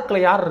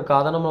பார்க்கில் யார் இருக்கா,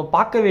 அதை நம்ம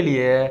பார்க்கவே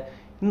இல்லையே.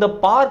 இந்த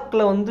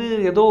பார்க்கில் வந்து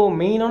ஏதோ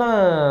மெயினான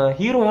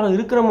ஹீரோ யாரும்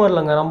இருக்கிற மாதிரி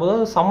இல்லைங்க. நம்ம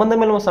ஏதாவது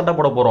சம்மந்தமே இல்லாமல் சண்டை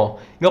போட போகிறோம்.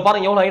 இங்கே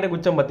பாருங்கள் எவ்வளோ ஐடியா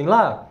குச்சம்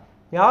பார்த்தீங்களா.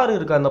 யார்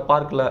இருக்கா அந்த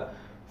பார்க்கில்,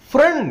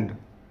 ஃப்ரெண்ட்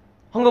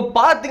அங்கே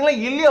பார்த்தீங்களா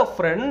இல்லையா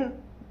ஃப்ரெண்ட்.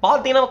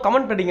 பார்த்தீங்கன்னா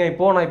கமெண்ட் அடிங்க.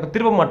 இப்போது நான் இப்போ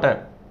திரும்ப மாட்டேன்,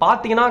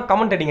 பார்த்தீங்கன்னா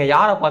கமெண்ட் அடிங்க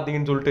யாரை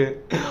பார்த்தீங்கன்னு சொல்லிட்டு.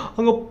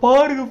 அங்கே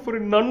பாருங்க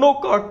ஃப்ரெண்ட்,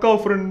 நன்னோக்கா அக்கா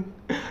ஃப்ரெண்ட்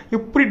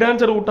எப்படி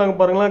டான்ஸ் ஆட விட்டாங்க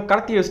பாருங்களேன்,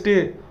 கடத்தி வச்சுட்டு.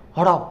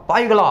 அடா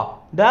பாய்களா,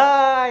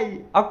 டாய்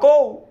அக்கோ,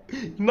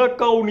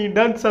 என்னக்கா நீ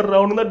டான்ஸர்,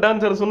 அவனு தான்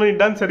டான்ஸர் சொன்ன, நீ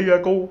டான்ஸ் அடிக்க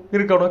அக்கோ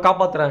இருக்க, அவனை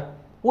காப்பாத்துறேன்.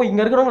 ஓ இங்க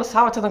இருக்கிறவங்கள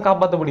சாவச்சதான்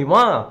காப்பாற்ற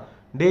முடியுமா?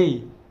 டேய்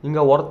இங்க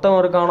ஒருத்தன்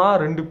இருக்கானா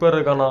 2 பேர்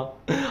இருக்கானா,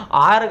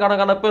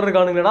 ஆயிரக்கணக்கான பேர்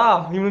இருக்கானுங்கடா.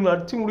 இவனுங்களை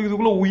அடிச்சு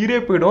முடிக்கிறதுக்குள்ள உயிரே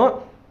போயிடும்.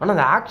 ஆனால்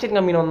அந்த ஆக்ஷன்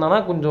கம்மியில் வந்தானா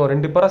கொஞ்சம்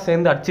 2 பேரை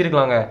சேர்ந்து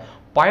அடிச்சிருக்கலாங்க.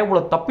 பயப்புல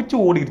தப்பிச்சு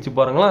ஓடிடுச்சு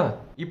பாருங்களேன்.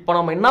 இப்போ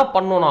நம்ம என்ன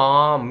பண்ணோம்னா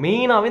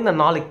மெயினாகவே இந்த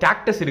 4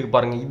 கேக்டஸ் இருக்கு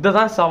பாருங்க, இதை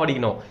தான்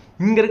சாவடிக்கணும்.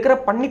 இங்கே இருக்கிற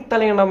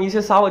பன்னித்தலையை நம்ம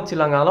ஈஸியாக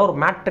சாவச்சிடலாங்க, அதெல்லாம் ஒரு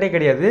மேட்டரே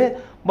கிடையாது.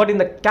 பட்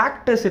இந்த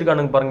கேக்டஸ்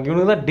இருக்கானுங்க பாருங்க,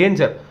 இவனுக்கு தான்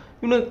டேஞ்சர்.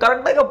 இவனுக்கு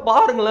கரெக்டாக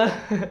பாருங்களேன்,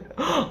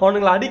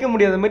 அவனுங்களை அடிக்க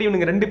முடியாத மாதிரி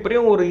இவனுக்கு 2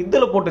 பேரையும் ஒரு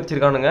இதில் போட்டு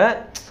வச்சிருக்கானுங்க.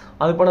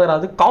 அது பண்ண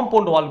அது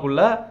காம்பவுண்ட்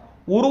வால்குள்ள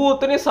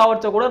ஒருத்தனையும்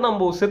சாவடிச்சா கூட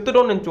நம்ம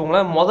செத்துட்டோம்னு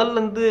நினச்சோங்களேன்,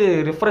 முதல்லேருந்து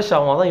ரிஃப்ரெஷ்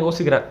ஆகும். அதான்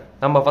யோசிக்கிறேன்,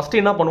 நம்ம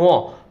ஃபஸ்ட்டு என்ன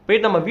பண்ணுவோம்,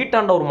 போயிட்டு நம்ம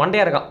வீட்டாண்ட ஒரு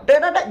மண்டையாக இருக்கான், டே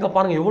இங்கே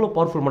பாருங்கள் எவ்வளோ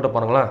பவர்ஃபுல் மட்டும்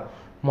பாருங்களேன்,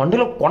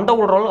 மண்டையில் கொண்டை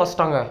விடுறாலும்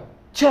வச்சிட்டாங்க.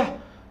 சே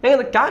ஏங்க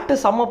இந்த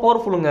கேரக்டர் செம்ம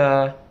பவர்ஃபுல்லுங்க.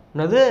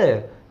 என்னது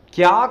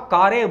கியா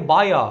காரே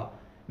பாயா,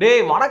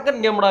 டேய்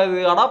வடக்கன் கேம்டா இது,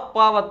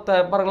 அடப்பாவத்தை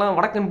பாருங்களேன்,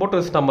 வடக்கன் போட்டு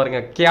வச்சுட்டான்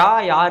பாருங்க. கியா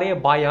யாரே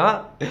பாயா,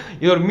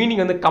 இது ஒரு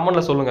மீனிங் வந்து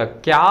கமெண்ட்ல சொல்லுங்க.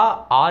 கியா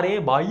ஆரே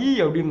பாயி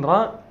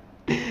அப்படின்றான்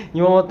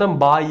இவன் மொத்தம்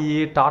பாயி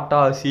டாட்டா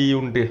சி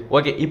உண்டு.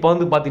 ஓகே இப்போ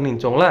வந்து பார்த்தீங்கன்னு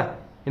வச்சோங்களேன்,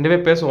 ரெண்டு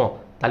பேர் பேசுவோம்.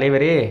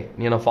 தலைவரே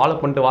நீ என்னை ஃபாலோ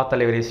பண்ணிட்டு வா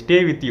தலைவரே, ஸ்டே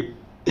வித் யூ.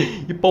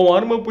 இப்போ உன்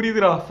அருமை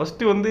புரியுதுடா.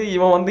 ஃபஸ்ட்டு வந்து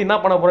இவன் வந்து என்ன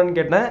பண்ண போகிறேன்னு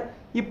கேட்டேன்,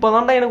 இப்போ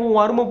தான்டா எனக்கு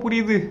உன் அருமை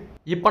புரியுது.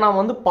 இப்போ நான்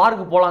வந்து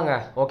பார்க்கு போகலாங்க,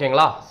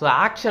 ஓகேங்களா? ஸோ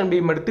ஆக்ஷன்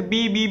பீம் எடுத்து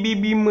பி பி பி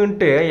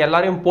பீம்ன்ட்டு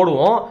எல்லாரையும்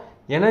போடுவோம்.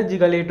 எனர்ஜி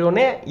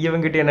கழிட்டோன்னே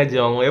இவங்கிட்ட எனர்ஜி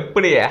வாங்குவோம்.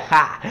 எப்படி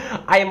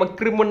I am a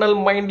criminal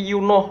mind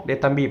you know. டே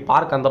தம்பி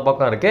பார்க் அந்த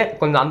பக்கம் இருக்குது,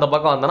 கொஞ்சம் அந்த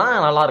பக்கம் வந்தனா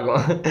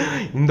நல்லாயிருக்கும்.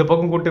 இந்த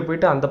பக்கம் கூப்பிட்டு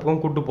போயிட்டு அந்த பக்கம்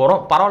கூப்பிட்டு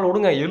போகிறோம். பரவாயில்ல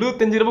விடுங்க,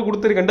 75 ரூபா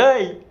கொடுத்துருக்கேன். டே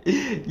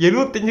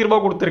 75 ரூபா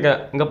கொடுத்துருக்கேன்.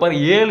 இங்கே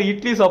பாரு 7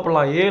 இட்லி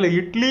சாப்பிட்லாம், 7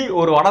 இட்லி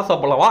ஒரு வடை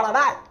சாப்பிட்லாம்.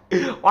 வாடா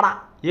வாடா,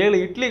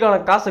 7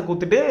 இட்லிக்கான காசை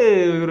கொடுத்துட்டு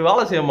இவர்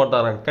வேலை செய்ய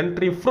மாட்டாரன்.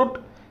 கண்ட்ரி ஃப்ரூட்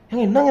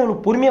ஏங்க என்னங்க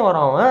இவ்வளோ பொறுமையாக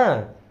வரான்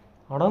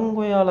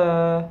அடங்கோயால.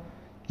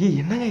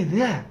 என்னங்க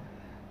இது,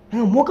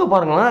 எங்க மூக்க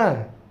பாருங்களேன்.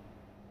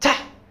 சே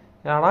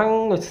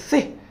அடங்க சே,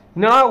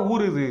 என்னடா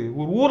ஊர் இது,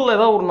 ஒரு ஊரில்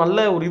ஏதாவது ஒரு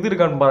நல்ல ஒரு இது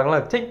இருக்கான்னு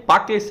பாருங்களேன். சே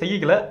பார்க்கவே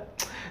செய்யல.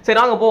 சரி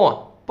நாங்கள் போவோம்.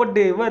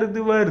 பட்டு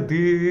வருது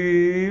வருது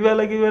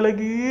விலகு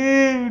விலகு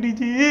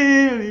விடிச்சு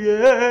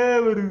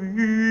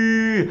வருது.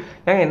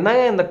 ஏங்க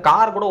என்னங்க இந்த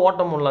கார் கூட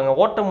ஓட்ட முடியலங்க,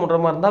 ஓட்ட முடிற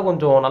மாதிரி இருந்தால்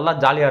கொஞ்சம் நல்லா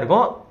ஜாலியாக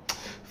இருக்கும்.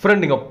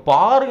 ஃப்ரெண்ட் இங்கே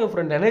பாருங்க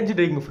ஃப்ரெண்ட், எனர்ஜி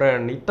ட்ரிங்க்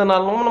ஃப்ரெண்ட். இத்தனை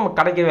நாளும் நம்ம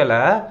கிடைக்கவே இல்லை.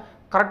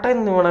 கரெக்டாக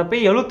இந்த இவனை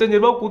போய் 75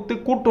 ரூபா கொடுத்து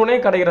கூட்டோனே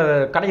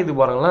கிடைக்குது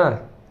பாருங்களேன்.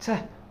 சே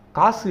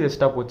காசு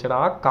வேஸ்ட்டாக போச்சடா,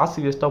 காசு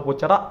வேஸ்ட்டாக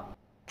போச்சடா.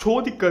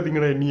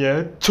 சோதிக்காதீங்கடா என்னைய,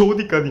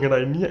 சோதிக்காதீங்கடா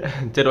என்னைய.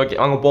 சரி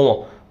ஓகே வாங்க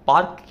போவோம்.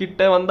 பார்க்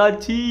கிட்ட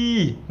வந்தாச்சு.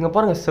 இங்கே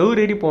பாருங்கள்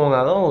செவ்வரேறி போவாங்க,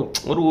 அதான்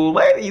ஒரு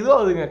வயிறு இதுவும்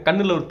ஆகுதுங்க.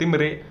 கண்ணில் ஒரு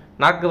திமிரு,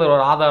 நாக்குதில்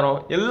ஒரு ஆதாரம்,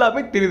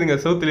 எல்லாமே தெரியுதுங்க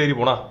செவுத்துல ஏறி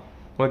போனால்.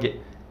 ஓகே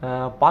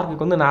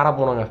பார்க்குக்கு வந்து நேராக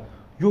போனாங்க.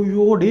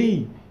 யோ டேய்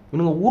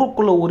இவனுங்க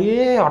ஊருக்குள்ளே ஒரே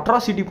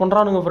அட்ராசிட்டி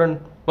பண்ணுறானுங்க ஃப்ரெண்ட்.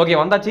 ஓகே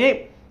வந்தாச்சு.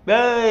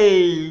 டேய்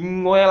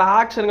இங்கே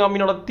ஆக்ஷன்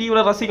காமினோட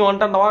தீவிர ரசிக்க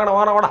வந்துட்டான். வாங்கடா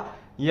வாடா வாடா,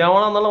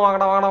 எவனா இருந்தாலும்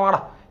வாங்கடா வாடா வாடா.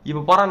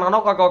 இப்போ பாரு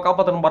நானோ காக்காவை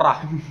காப்பாற்றணும் பாடுறா.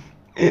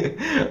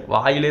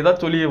 வாயிலே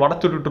தான் சொல்லி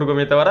வடச்சுட்டு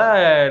இருக்கோமே தவிர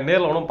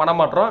நேரில் ஒன்றும் பண்ண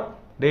மாட்டோம்.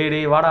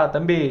 டேய் வாடா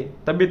தம்பி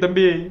தம்பி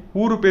தம்பி,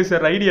 ஊரு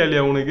பேசுகிற ஐடியா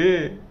இல்லையா உனக்கு?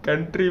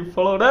 Country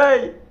follow.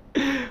 டேய்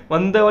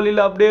வந்த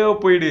வழியில் அப்படியே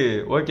போயிடு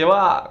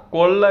ஓகேவா?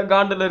 கொல்ல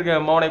காண்டில்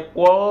இருக்கேன், அவனை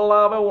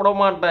கொல்லாவே விட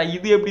மாட்டேன்.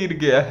 இது எப்படி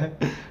இருக்கு?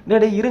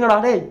 டேய் இருங்கடா,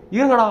 டேய்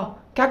இருங்கடா.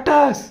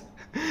 கேக்டஸ்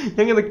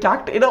எங்க இந்த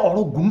கேக்டஸ் ஏதோ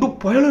அவ்வளோ குண்டு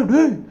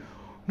பயலுடு.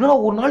 என்னடா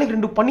ஒரு நாளைக்கு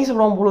 2 பண்ணி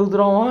சாப்பிடாம போல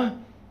இருக்குறான்.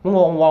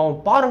 அவன்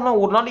பாருங்கன்னா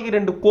ஒரு நாளைக்கு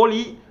 2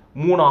 கோழி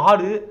 3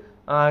 ஆடு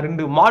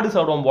 2 மாடு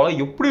சாப்பிடுவோம் போல.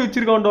 எப்படி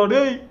வச்சிருக்கான்டா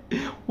டேய்,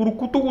 ஒரு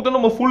குத்து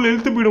நம்ம ஃபுல்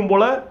எழுத்து போயிடும்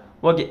போல.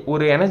 ஓகே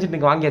ஒரு எனர்ஜி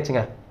ட்ரிங்க்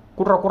வாங்கியாச்சுங்க.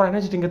 குட்ரா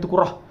எனர்ஜி ட்ரிங்க் எடுத்து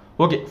குட்ரா.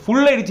 ஓகே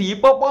ஃபுல் ஆயிடுச்சு.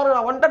 இப்போ பாரு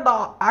நான் வந்துட்டேன்டா,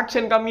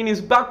 action coming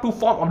is back to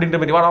form அப்படின்ற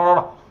மாதிரி.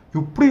 வாடா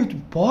எப்படி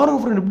பாருங்க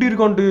ஃப்ரெண்ட் எப்படி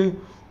இருக்கான்ட்டு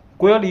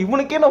கோயால்.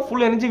 இவனுக்கே நான்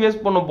ஃபுல் எனர்ஜி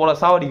வேஸ்ட் பண்ண போல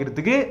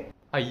சாவடிக்கிறதுக்கு.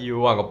 ஐயோ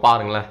அங்கே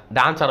பாருங்களேன்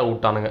டான்ஸ் ஆட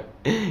விட்டானுங்க.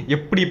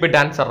 எப்படி இப்போ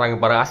டான்ஸ் ஆடுறாங்க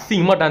பாருங்க,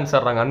 அசிங்கமாக டான்ஸ்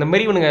ஆடுறாங்க. அந்த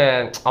மாதிரி இவனுங்க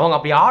அவங்க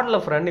அப்படி ஆடல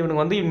ஃப்ரெண்ட்.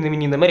 இவனுங்க வந்து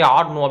இவங்க இந்த மாதிரி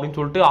ஆடணும் அப்படின்னு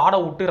சொல்லிட்டு ஆட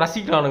விட்டு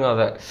ரசிக்கிறானுங்க.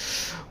 அதை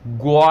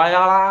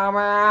கோயாலாம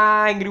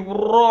இங்கே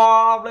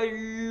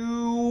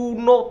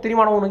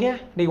தெரியுமாடா உனக்கு?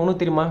 டேய்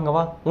உனக்கு தெரியுமா? இங்கே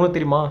வா, உனக்கு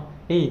தெரியுமா?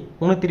 டேய்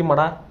உனக்கு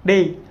தெரியுமாடா?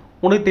 டேய்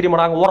உனக்கு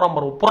தெரியுமாடா? அங்கே ஓடுறான்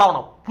பாரு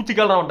புறாவனா பூச்சி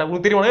கிளறான்.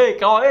 உனக்கு தெரியுமா?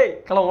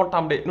 கிளம்ப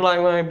ஓட்டான். டே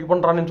இன்னும் இப்படி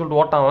பண்ணுறான்னு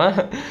சொல்லிட்டு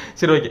ஓட்டான்.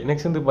 சரி ஓகே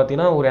நெக்ஸ்ட் வந்து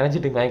பார்த்தீங்கன்னா ஒரு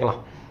எனர்ஜி ட்ரிங்க்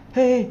வாங்கிக்கலாம்.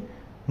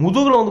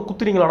 முதுகில் வந்து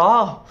குத்துறீங்களாடா,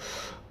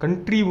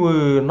 கண்ட்ரி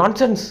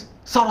நான்சென்ஸ்.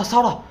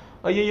 சாடா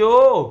ஐயோ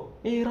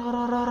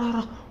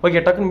ரா.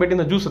 ஓகே டக்குன்னு போயிட்டு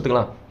இந்த ஜூஸ்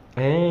எடுத்துக்கலாம்.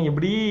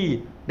 எப்படி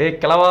டே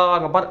கிளவா?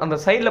 அங்கே பாரு அந்த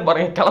சைடில்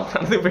பாருங்க கிளம்ப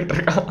நடந்து போயிட்டு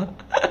இருக்கான்.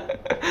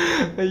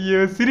 ஐயோ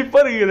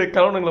சிரிப்பாக இருக்குது இந்த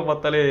கிழவனுங்களை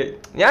பார்த்தாலே.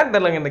 ஏன்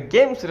தெரியலங்க இந்த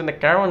கேம்ஸ் இந்த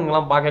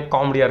கிழவனுங்கெல்லாம் பார்க்க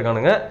காமெடியாக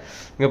இருக்கானுங்க.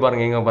 இங்கே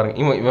பாருங்க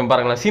இவன்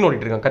பாருங்களேன் சீன்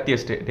ஓட்டிட்டு இருக்கான் கத்தி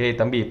வச்சுட்டு. டே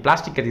தம்பி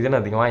பிளாஸ்டிக் கத்தி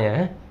தானே அதிகம்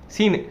வாங்க.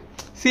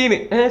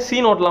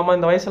 சீன் ஓட்டலாமா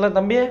இந்த வயசில்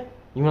தம்பி?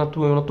 இவனை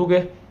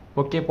தூக்கு.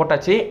 ஓகே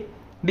போட்டாச்சு.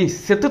 டி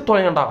செத்து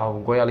தொலைங்கண்டா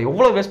கோயால்,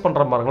 எவ்வளோ வேஸ்ட்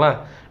பண்ணுறான் பாருங்களேன்.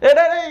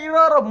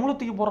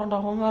 முழுத்திக்கு போகிறான்டா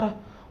அவன் வேற.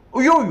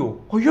 ஐயோ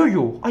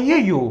ஐயோ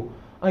ஐயோ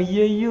ஐயோ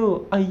ஐயோ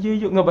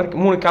இங்கே பாரு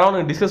 3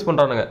 கிழவனுங்க டிஸ்கஸ்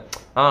பண்ணுறானுங்க.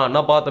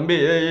 என்னப்பா தம்பி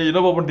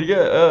என்னப்பா பண்ணுறீங்க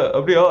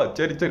அப்படியா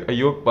சரி சரி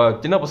ஐயோ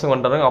சின்ன பசங்க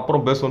வந்துட்டானுங்க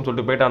அப்புறம் பேசுவோம்னு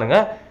சொல்லிட்டு போயிட்டானுங்க.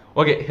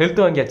 ஓகே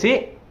ஹெல்த் வாங்கியாச்சு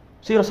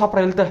சீக்கிரம்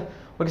சாப்பிட்ற ஹெல்த்தை.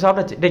 ஓகே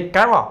சாப்பிட்டாச்சு. டே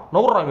கேவா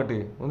நவுறாங்கட்டு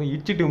வந்து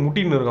இடிச்சிட்டு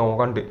முட்டின்னு இருக்கான்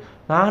உட்காந்துட்டு.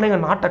 நானே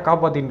எங்கள் நாட்டை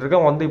காப்பாற்றிட்டு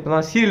இருக்கேன். வந்து இப்போ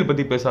தான் சீரியல்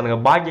பற்றி பேசுவானுங்க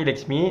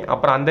பாக்கியலட்சுமி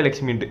அப்புறம் அந்த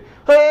லட்சுமின்ட்டு.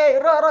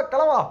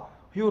 கிளவா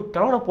ஐயோ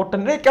கிழவனை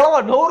போட்டேன். டே கிளவா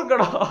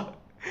நவுருங்கடா.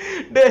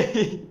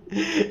 டேய்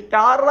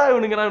யாரா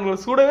இவனுங்க நான் இவங்களை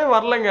சூடவே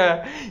வரலங்க.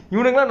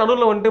 இவனுங்களாம்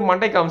நடுவில் வந்துட்டு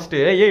மண்டை காமிச்சிட்டு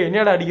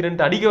என்னடா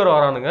அடிக்கிறேன்ட்டு அடிக்க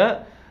வரானுங்க.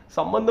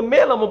 சம்மந்தமே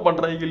இல்லாமல்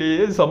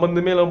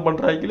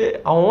பண்ணுறாங்களே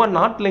அவன்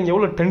நாட்டில் இங்கே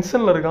எவ்வளோ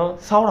டென்ஷனில் இருக்கான்.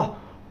 சாவடா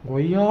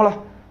கொய்யால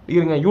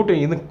இருங்க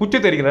யூடியூப் இது குச்சி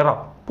தெரிக்கிறா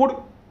போடு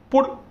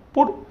போடு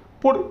போடு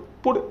போடு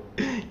போடு.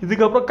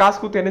 இதுக்கப்புறம் காசு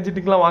கொடுத்து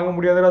எனர்ஜெட்டிக்லாம் வாங்க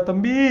முடியாதுடா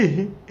தம்பி.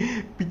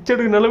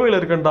 பிச்செடுக்கு நிலைமையில்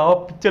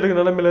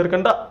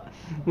இருக்கண்டா.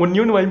 1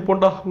 யூன் வாங்கி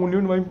போண்டா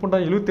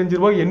 75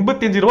 ரூபா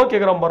 85 ரூபா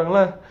கேட்குறான்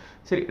பாருங்களேன்.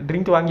 சரி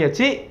ட்ரிங்க்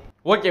வாங்கியாச்சு.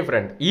 ஓகே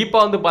ஃப்ரெண்ட் இப்போ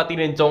வந்து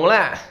பார்த்தீங்கன்னு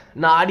வச்சோங்களேன்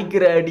நான்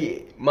அடிக்கிற அடி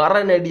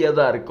மரண அடியாக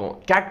தான் இருக்கும்.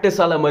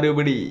 கேக்டஸால்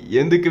மறுபடி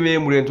எந்துக்கவே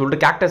முடியும்னு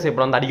சொல்லிட்டு கேக்டஸ்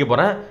இப்போ வந்து அடிக்க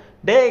போகிறேன்.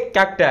 டே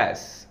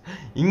கேக்டஸ்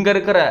இங்கே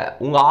இருக்கிற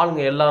உங்கள்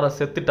ஆளுங்க எல்லாரும்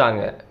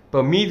செத்துட்டாங்க.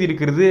 இப்போ மீதி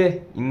இருக்கிறது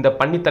இந்த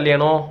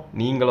பன்னித்தலையனோ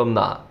நீங்களும்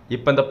தான்.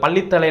 இப்போ இந்த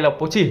பன்னித்தலையில்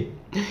போச்சு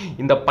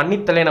இந்த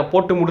பன்னித்தலையனை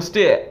போட்டு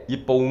முடிச்சுட்டு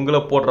இப்போ உங்களை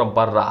போடுறேன்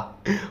பாடுறா.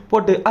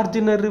 போட்டு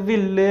அர்ஜுனர்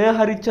வில்லு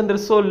ஹரிச்சந்திர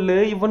சொல்லு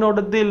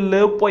இவனோட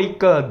தில்லு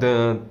பொய்க்காது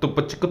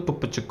துப்பச்சுக்கு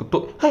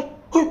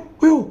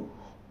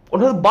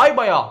ஒன்னது பாய்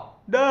பாயா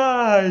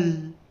டாய்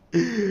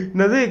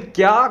என்னது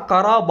கியா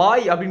கரா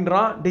பாய்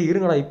அப்படின்றான். டே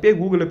இருங்கடா இப்பயே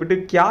கூகுளில் போயிட்டு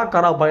கியா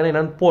கரா பாய்னா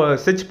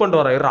என்னன்னு சர்ச்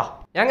பண்ணிட்டு வரேன்.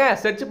 ஏங்க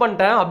சர்ச்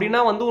பண்ணிட்டேன் அப்படின்னா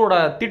வந்து உன்னோட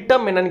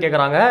திட்டம் என்னன்னு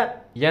கேட்குறாங்க.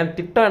 என்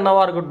திட்டம்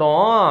என்னவா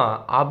இருக்கட்டும்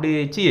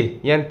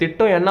என்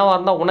திட்டம் என்னவா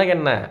இருந்தால் உனக்கு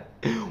என்ன?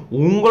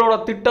 உங்களோட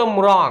திட்டம்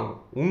ராங்,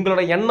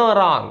 உங்களோட எண்ணம்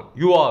wrong,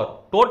 you are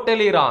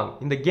totally wrong.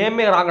 இந்த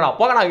கேமே ராங்கடா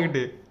போகடா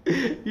கிட்டு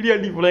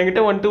இடியாட்டி ஃபுல்லோ.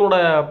 என்கிட்ட வந்துட்டு உன்னோட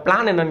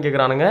பிளான் என்னன்னு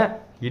கேட்குறானுங்க.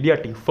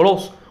 இடியாட்டி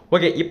ஃபுல்லோஸ்.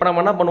 ஓகே இப்போ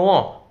நம்ம என்ன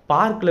பண்ணுவோம்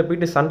பார்க்கில்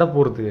போயிட்டு சண்டை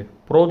போடுறது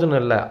புரோஜனம்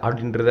இல்லை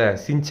அப்படின்றத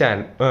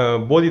சின்சான்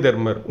போதி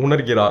தர்மர்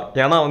உணர்கிறார்.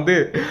 ஏன்னா வந்து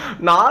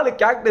 4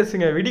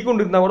 கேக்டஸுங்க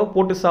வெடிகுண்டு இருந்தால் கூட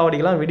போட்டு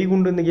சாவடிக்கலாம்.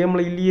 வெடிகுண்டு இந்த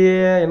கேமில் இல்லையே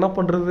என்ன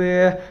பண்ணுறது?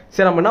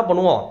 சரி நம்ம என்ன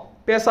பண்ணுவோம்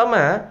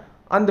பேசாமல்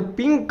அந்த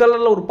பிங்க்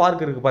கலரில் ஒரு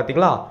பார்க் இருக்குது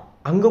பார்த்தீங்களா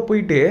அங்கே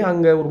போயிட்டு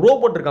அங்கே ஒரு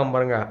ரோபோட் இருக்கான்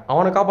பாருங்க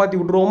அவனை காப்பாற்றி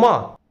விட்ருவோமா?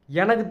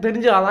 எனக்கு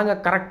தெரிஞ்சு அதாங்க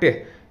கரெக்டு.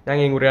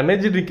 நாங்கள் இங்கே ஒரு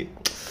எனர்ஜி ட்ரிங்க்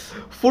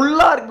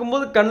ஃபுல்லாக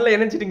இருக்கும்போது கண்ணில்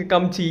எனர்ஜி ட்ரிங்க்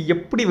காமிச்சு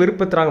எப்படி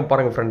வெறுப்பத்துறாங்க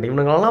பாருங்கள் ஃப்ரெண்ட்.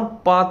 இவனுங்களெல்லாம்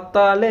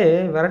பார்த்தாலே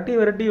விரட்டி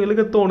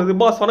வெளுக்க தோணுது.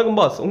 பாஸ் வணக்கம்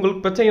பாஸ்,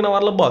 உங்களுக்கு பிரச்சனை நான்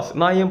வரல பாஸ்,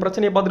 நான் என்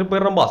பிரச்சனையை பார்த்துட்டு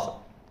போயிடுறேன் பாஸ்.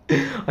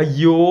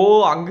 ஐயோ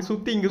அங்கே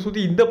சுற்றி இங்கே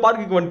சுற்றி இந்த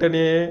பார்க்குக்கு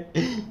வந்துட்டேனே.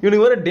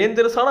 இவனுக்கு வேறு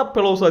டேஞ்சரஸான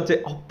பெலோஸ் ஆச்சு.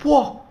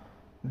 அப்போ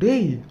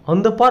டேய்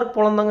அந்த பார்க்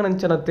போலாம் தாங்க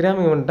நினச்சேன் நான்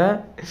தெரியாமல் வந்துட்டேன்.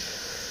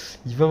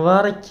 இவன்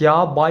வேற கியா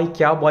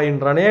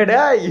பாய்ன்றானே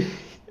டேய்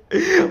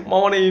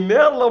மவனை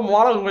நேரில்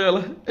மாடல் முயல.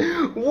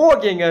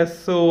 ஓகேங்க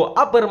ஸோ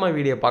அப்புறமா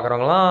வீடியோ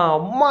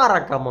பார்க்குறவங்களாம்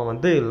மறக்காமல்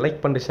வந்து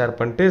லைக் பண்ணிட்டு ஷேர்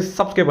பண்ணிட்டு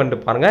சப்ஸ்கிரைப்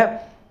பண்ணிட்டு பாருங்கள்.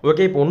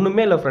 ஓகே இப்போ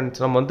ஒன்றுமே இல்லை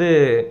ஃப்ரெண்ட்ஸ் நம்ம வந்து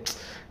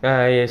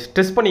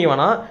ஸ்ட்ரெஸ் பண்ணிக்க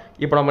வேணாம்.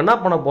 இப்போ நம்ம என்ன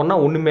பண்ண போகிறோம்னா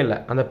ஒன்றுமே இல்லை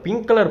அந்த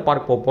பிங்க் கலர்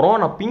பார்க் போக போகிறோம்.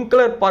 நான் பிங்க்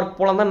கலர் பார்க்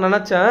போகலாம் தான்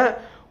நினச்சேன்.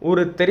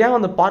 ஒரு தெரியாமல்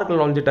அந்த பார்க்கில்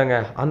நுழைஞ்சிட்டாங்க.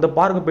 அந்த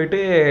பார்க்கு போயிட்டு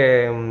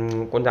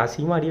கொஞ்சம்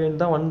அசிங்கமாக அடி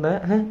வேண்டி தான்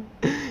வந்தேன்.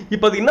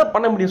 இப்போ அது என்ன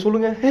பண்ண முடியும்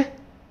சொல்லுங்கள்?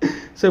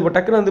 ஸோ இப்போ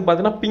டக்குன்னு வந்து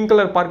பார்த்தீங்கன்னா பிங்க்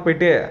கலர் பார்க்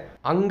போயிட்டு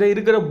அங்கே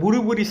இருக்கிற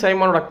புரி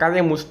சைமானோட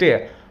கதையை முடிச்சுட்டு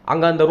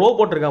அங்கே அந்த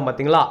ரோபோட் இருக்கான்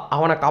பார்த்தீங்களா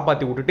அவனை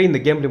காப்பாற்றி விட்டுட்டு இந்த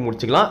கேம் பிளே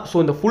முடிச்சிக்கலாம். ஸோ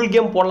இந்த ஃபுல்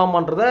கேம்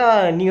போடலாமான்றதை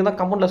நீங்கள் தான்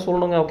கமெண்ட்டில்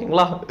சொல்லணுங்க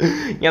ஓகேங்களா?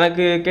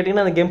 எனக்கு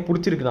கேட்டிங்கன்னா அந்த கேம்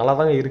பிடிச்சிருக்கு நல்லா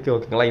தாங்க இருக்குது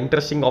ஓகேங்களா?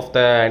 Interesting of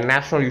the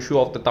national issue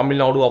of the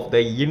Tamil Nadu of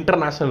the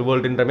international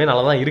வேர்ல்டுன்றமே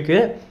நல்லா தான்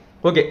இருக்குது.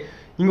 ஓகே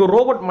இங்கே ஒரு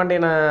ரோபோட்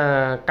மண்டையை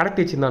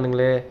கடத்தி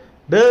வச்சுருந்தானுங்களே.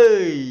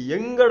 டேய்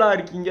எங்கடா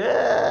இருக்கீங்க?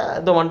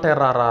 அதோ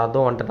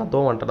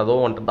வந்துட்டா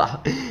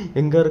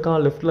எங்கே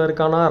இருக்கான்? லெஃப்டில்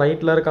இருக்கானா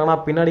ரைட்டில் இருக்கானா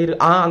பின்னாடி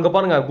அங்கே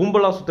பாருங்க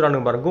கும்பலாக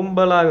சுற்றுறானுங்க பாருங்க.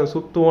 கும்பலாக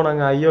சுற்றுவோம்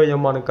நாங்கள் ஐயோ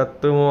எம்மானு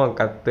கத்துவோம்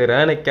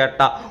கத்துறேன்னு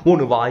கேட்டா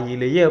ஒன்று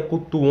வாயிலேயே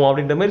குத்துவோம்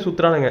அப்படின்ற மாதிரி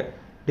சுற்றுறானுங்க.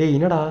 டேய்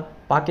என்னடா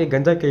பாக்கே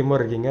கஞ்சா கை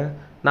மாதிரி இருக்கீங்க?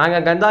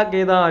 நாங்கள் கஞ்சா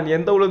கை தான்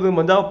எந்த உள்ளது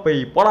மஞ்சா பை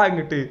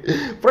போடாங்கிட்டு.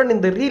 ஃப்ரெண்ட்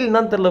இந்த ரீல்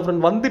என்னன்னு தெரியல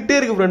ஃப்ரெண்ட் வந்துட்டே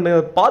இருக்கு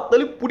ஃப்ரெண்டு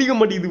பார்த்தாலும் பிடிக்க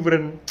மாட்டேங்குது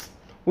ஃப்ரெண்ட்.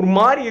 ஒரு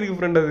மாதிரி இருக்குது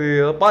ஃப்ரெண்ட். அது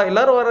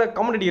எல்லோரும் வர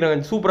கமெண்ட்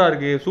அடிக்கிறாங்க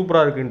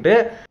சூப்பராக இருக்குன்ட்டு.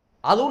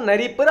 அதுவும்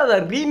நிறைய பேர் அதை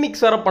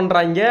ரீமிக்ஸ் வேறு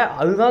பண்ணுறாங்க.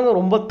 அதுதாங்க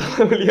ரொம்ப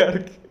தலைவலியாக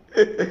இருக்குது.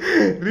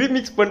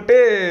 ரீமிக்ஸ் பண்ணிட்டு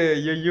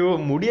ஐயோ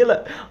முடியலை.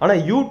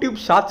 ஆனால் யூடியூப்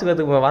ஷார்ட்ஸ்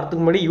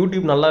வரதுக்கு முன்னாடி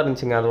யூடியூப் நல்லா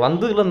இருந்துச்சுங்க. அது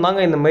வந்ததுல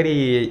இருந்தாங்க இந்த மாதிரி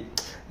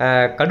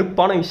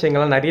கடுப்பான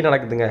விஷயங்கள்லாம் நிறைய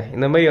நடக்குதுங்க.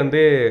 இந்த மாதிரி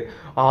வந்து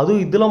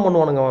அதுவும் இதெல்லாம்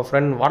பண்ணுவானுங்க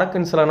ஃப்ரெண்ட்.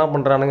 வடக்கன்ஸ்லாம் என்ன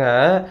பண்ணுறானுங்க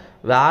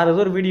வேறு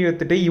ஏதோ ஒரு வீடியோ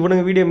எடுத்துகிட்டு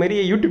இவனுங்க வீடியோ மாரி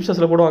யூடியூப்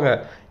ஷார்ட்ஸில் போடுவாங்க.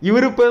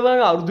 இவர் பேர்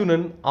தாங்க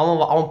அர்ஜுனன்.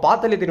 அவன்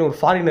பார்த்தாலே தெரியும் ஒரு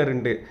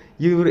ஃபாரினருன்ட்டு.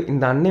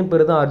 இந்த அண்ணன்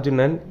பேர் தான்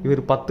அர்ஜுனன்.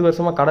 இவர் 10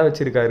 வருஷமாக கடை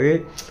வச்சுருக்காரு.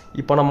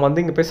 இப்போ நம்ம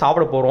வந்து இங்கே போய்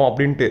சாப்பிட போகிறோம்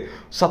அப்படின்ட்டு.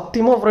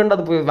 சத்தியமாக ஃப்ரெண்ட்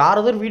அது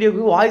வேறு ஏதோ ஒரு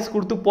வீடியோவுக்கு வாய்ஸ்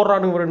கொடுத்து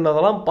போடுறானுங்க ஃப்ரெண்ட்.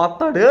 அதெல்லாம்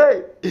பார்த்தாடு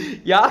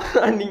யார்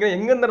நீங்கள்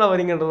எங்கேருந்தா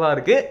வரீங்கன்றதான்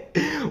இருக்குது.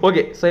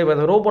 ஓகே ஸோ இப்போ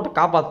அந்த ரோபோட்டை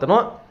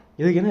காப்பாற்றணும்.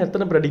 இதுக்கு என்ன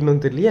எத்தனை பேர்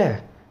அடிக்கணும்னு தெரியலையே.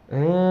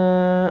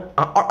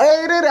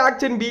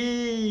 Action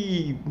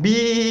beam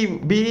beam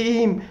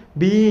beam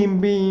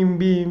beam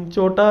beam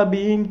Chhota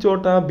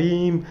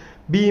Bheem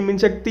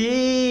பீமின் சக்தி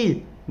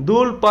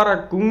தூள்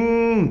பறக்கும்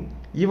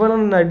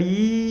இவன் அடி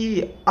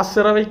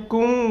அசர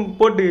வைக்கும்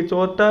போட்டு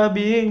Chhota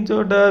Bheem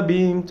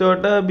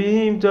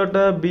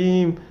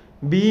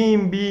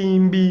beam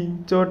beam beam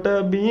Chhota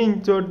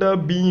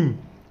Bheem.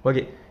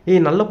 Okay,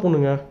 ஏய் நல்ல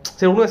பொண்ணுங்க.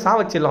 சரி ஒன்றும் சா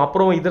வச்சிடலாம்.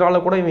 அப்புறம்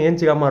இதனால கூட இவன்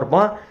ஏஞ்சிக்காமல்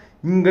இருப்பான்.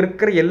 இங்கே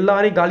இருக்கிற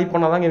எல்லாரையும் காலி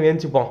பண்ணாதாங்க இவன்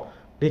ஏஞ்சிப்பான்.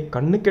 டேய்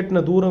கண்ணு கெட்டின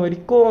தூரம்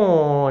வரைக்கும்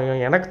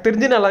எனக்கு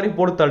தெரிஞ்சு நான் எல்லாரையும்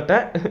போட்டு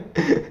தள்ளிட்டேன்.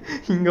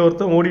 இங்கே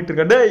ஒருத்தன்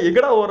ஓடிட்டுருக்கேன். டே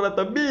எங்கடா ஓடுற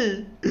தம்பி?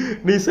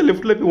 நீ சார்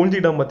லெஃப்ட்டில் போய்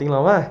ஒழிஞ்சிக்கிட்டான்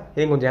பார்த்தீங்களா அவன்?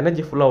 ஏன் கொஞ்சம்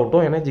எனர்ஜி ஃபுல்லாக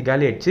விட்டோம், எனர்ஜி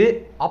காலி ஆயிடுச்சு.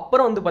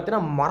 அப்புறம் வந்து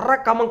பார்த்தீங்கன்னா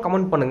மறக்காமல்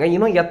கமெண்ட் பண்ணுங்கள்.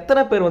 இன்னும்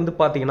எத்தனை பேர் வந்து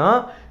பார்த்தீங்கன்னா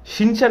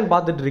ஷின்சான்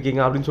பார்த்துட்டு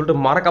இருக்கீங்க அப்படின்னு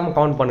சொல்லிட்டு மறக்காமல்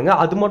கமெண்ட் பண்ணுங்கள்.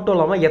 அது மட்டும்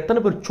இல்லாமல்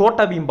எத்தனை பேர்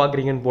சோட்டா பீம்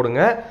பார்க்குறீங்கன்னு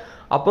போடுங்க.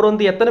 அப்புறம்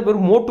வந்து எத்தனை பேர்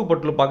மோட்டு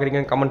பட்டில்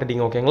பார்க்குறீங்கன்னு கமெண்ட்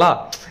அடிங்க. ஓகேங்களா?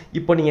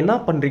 இப்போ நீங்கள் என்ன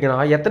பண்ணுறீங்கன்னா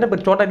எத்தனை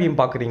பேர் சோட்டா பீம்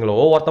பார்க்குறீங்களோ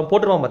ஒருத்தன்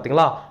போட்டுருவான்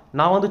பார்த்தீங்களா,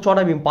 நான் வந்து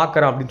சோட்டா பீம்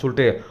பார்க்குறேன் அப்படின்னு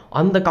சொல்லிட்டு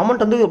அந்த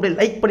கமெண்ட் வந்து அப்படியே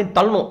லைக் பண்ணி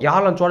தள்ளணும்.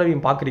 யாரெல்லாம் சோட்டா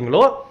பீம்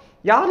பார்க்குறீங்களோ,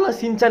 யாரெல்லாம்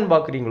ஷின்சான்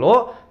பார்க்குறீங்களோ,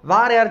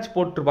 வேறு யாராச்சும்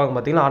போட்டுருப்பாங்க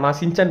பார்த்தீங்களா நான்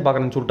ஷின்சான்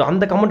பார்க்குறேன்னு சொல்லிட்டு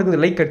அந்த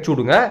கமெண்ட்டுக்கு லைக் அடிச்சு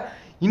விடுங்க.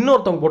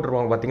 இன்னொருத்தவங்க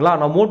போட்டுருவாங்க பார்த்தீங்களா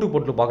நான் மோட்டு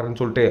போட்டு பார்க்குறேன்னு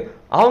சொல்லிட்டு,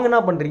 அவங்க என்ன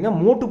பண்ணுறீங்க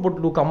மோட்டு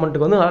போட்டு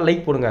கமெண்ட்டுக்கு வந்து நல்லா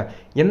லைக் போடுங்க.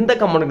 எந்த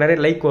கமெண்ட்டுக்கு நிறைய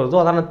லைக் வருதோ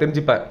அதான் நான்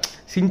தெரிஞ்சுப்பேன்.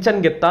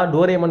 ஷின்சான் கெத்தா,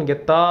 டோரேமான்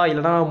கெத்தா,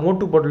 இல்லைனா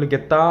மோட்டு போட்டு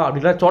கெத்தா,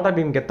 அப்படின்னா சோட்டா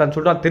பீம் கெத்தான்னு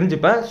சொல்லிட்டு நான்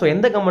தெரிஞ்சுப்பேன். ஸோ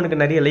எந்த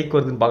கமெண்ட்டுக்கு நிறைய லைக்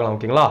வருதுன்னு பார்க்கலாம்.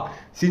 ஓகேங்களா?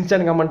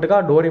 ஷின்சான் கமெண்ட்டுக்கா,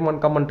 டோரேமான்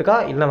கமெண்ட்டுக்கா,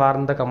 இல்லை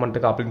வேறு எந்த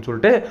கமெண்ட்டுக்கா அப்படின்னு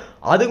சொல்லிட்டு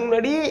அதுக்கு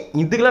முன்னாடி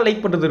இதுக்கெல்லாம்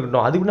லைக் பண்ணுறது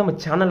இருக்கட்டும். அதுக்கு நம்ம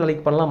சேனலில்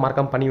லைக் பண்ணலாம்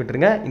மறக்காம பண்ணி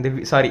விட்டுருங்க.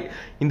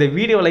 இந்த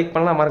வீடியோ லைக்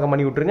பண்ணலாம் மறக்காம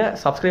பண்ணி விட்டுருங்க.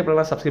 சப்ஸ்கிரைப்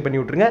பண்ணலாம் சப்ஸ்கிரைப்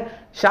பண்ணி விட்டுருங்க.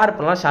 ஷேர்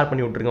பண்ணலாம் ஷேர்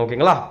பண்ணி விட்டுருங்க.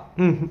 ஓகேங்களா?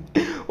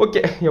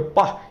 ஓகே,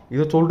 எப்பா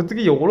இதை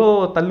சொல்கிறதுக்கு எவ்வளோ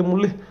தள்ளு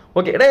முள்ளு.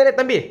 ஓகே, டே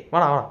தம்பி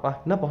வாடா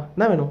என்னப்பா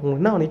என்ன வேணும்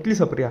என்ன வேணும்? இட்லி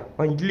சாப்பிட்றியா?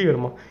 இட்லி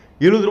வேணுமா?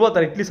 70 ரூபா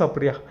தர இட்லி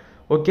சாப்பிட்றியா?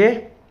 ஓகே,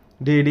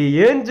 டே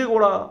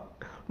ஏஞ்சுக்கோடா.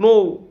 நோ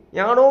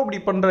யானோ இப்படி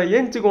பண்ணுற,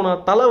 ஏஞ்சுக்கோண்ணா,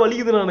 தலை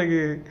வலிக்குதுண்ணா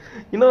எனக்கு.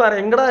 இன்னும்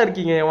வேறு எங்கடா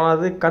இருக்கீங்க?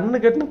 அது கண்ணு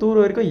கட்டின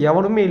தூரம் வரைக்கும்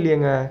எவனுமே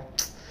இல்லையேங்க.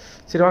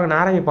 சரி வாங்க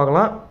நேரமே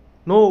பார்க்கலாம்.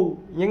 நோ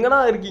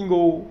எங்கடா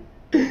இருக்கீங்கோ?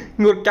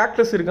 இங்கே ஒரு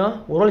கேக்டஸ் இருக்கான்.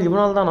 ஒரு நாள்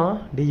இவனால் தானா?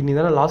 டேய் நீ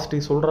தானே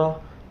லாஸ்ட்டு சொல்கிறா.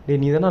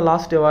 டேய் நீ தானே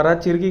லாஸ்ட்டு,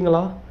 யாராச்சும்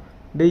இருக்கீங்களா?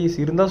 டேய்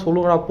இருந்தால்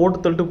சொல்லுங்கடா, போட்டு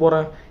தள்ளிட்டு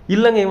போகிறேன்.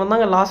 இல்லைங்க இவன்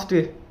தாங்க லாஸ்ட்டு.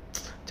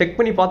 செக்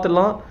பண்ணி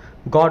பார்த்துடலாம்.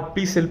 God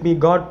please help me,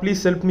 God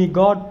please help me,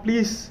 God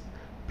please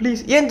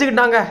please.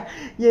 ஏஞ்சிக்கிட்டாங்க,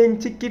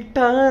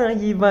 ஏஞ்சிக்கிட்டான்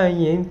இவன்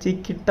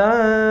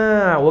ஏஞ்சிக்கிட்டான்.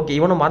 ஓகே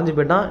இவனும் மறைஞ்சு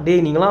போயிட்டான்.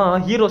 டேய் நீங்களாம்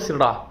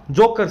ஹீரோஸ்டா,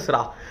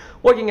 ஜோக்கர்ஸ்டா.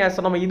 ஓகேங்க,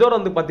 ஸோ நம்ம இதோட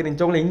வந்து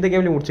பார்த்துருந்துச்சவங்கள இந்த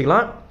கேம்லேயும்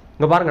முடிச்சிக்கலாம்.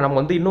 இங்கே பாருங்கள், நம்ம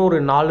வந்து இன்னொரு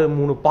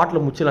 4-3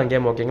 பாட்டில் முடிச்சிடலாம்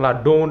கேம். ஓகேங்களா?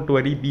 டோன்ட்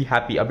வரி பி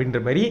ஹாப்பி அப்படின்ற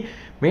மாதிரி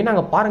மெயினாக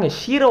அங்கே பாருங்கள்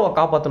ஷீரோவை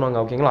காப்பாற்றணுவாங்க.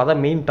 ஓகேங்களா?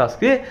 அதான் மெயின்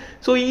டாஸ்க்கு.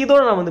 ஸோ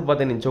இதோட நான் வந்து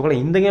பார்த்தேன்னு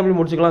இந்த கேம்லேயும்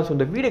முடிச்சிக்கலாம். ஸோ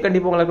இந்த வீடியோ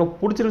கண்டிப்பாக உங்களுக்கு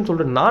பிடிச்சிருன்னு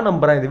சொல்லிட்டு நான்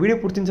நம்புகிறேன். இந்த வீடியோ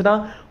பிடிச்சிருந்துச்சுன்னா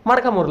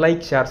மறக்காம ஒரு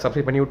லைக் ஷேர்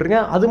சப்ஸ்கிரைப் பண்ணி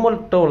விட்டுருங்க. அது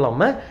மட்டும்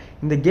இல்லாமல்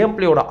இந்த கேம்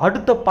பிளேயோட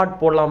அடுத்த பார்ட்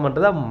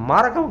போடலாமன்றதை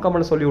மறக்காம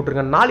கமெண்ட் சொல்லி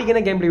விட்டுருங்க. நாளைக்கு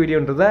என்ன கேம் பிளே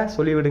வீடியோன்றதை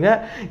சொல்லிவிடுங்க.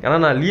 ஏன்னா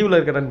நான் லீவில்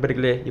இருக்கிற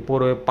நண்பர்களே, இப்போ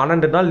ஒரு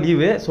 12 நாள்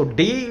லீவு. ஸோ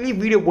டெய்லி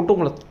வீடியோ போட்டு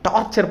உங்களை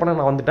டார்ச்சர் பண்ண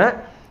நான் வந்துட்டேன்.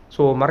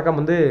 ஸோ மறக்காம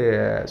வந்து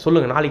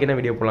சொல்லுங்கள் நாளைக்கு என்ன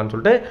வீடியோ போடலான்னு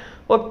சொல்லிட்டு.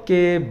 Okay,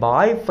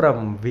 bye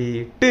from we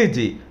to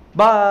G.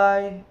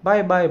 Bye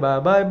bye bye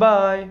bye bye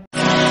bye.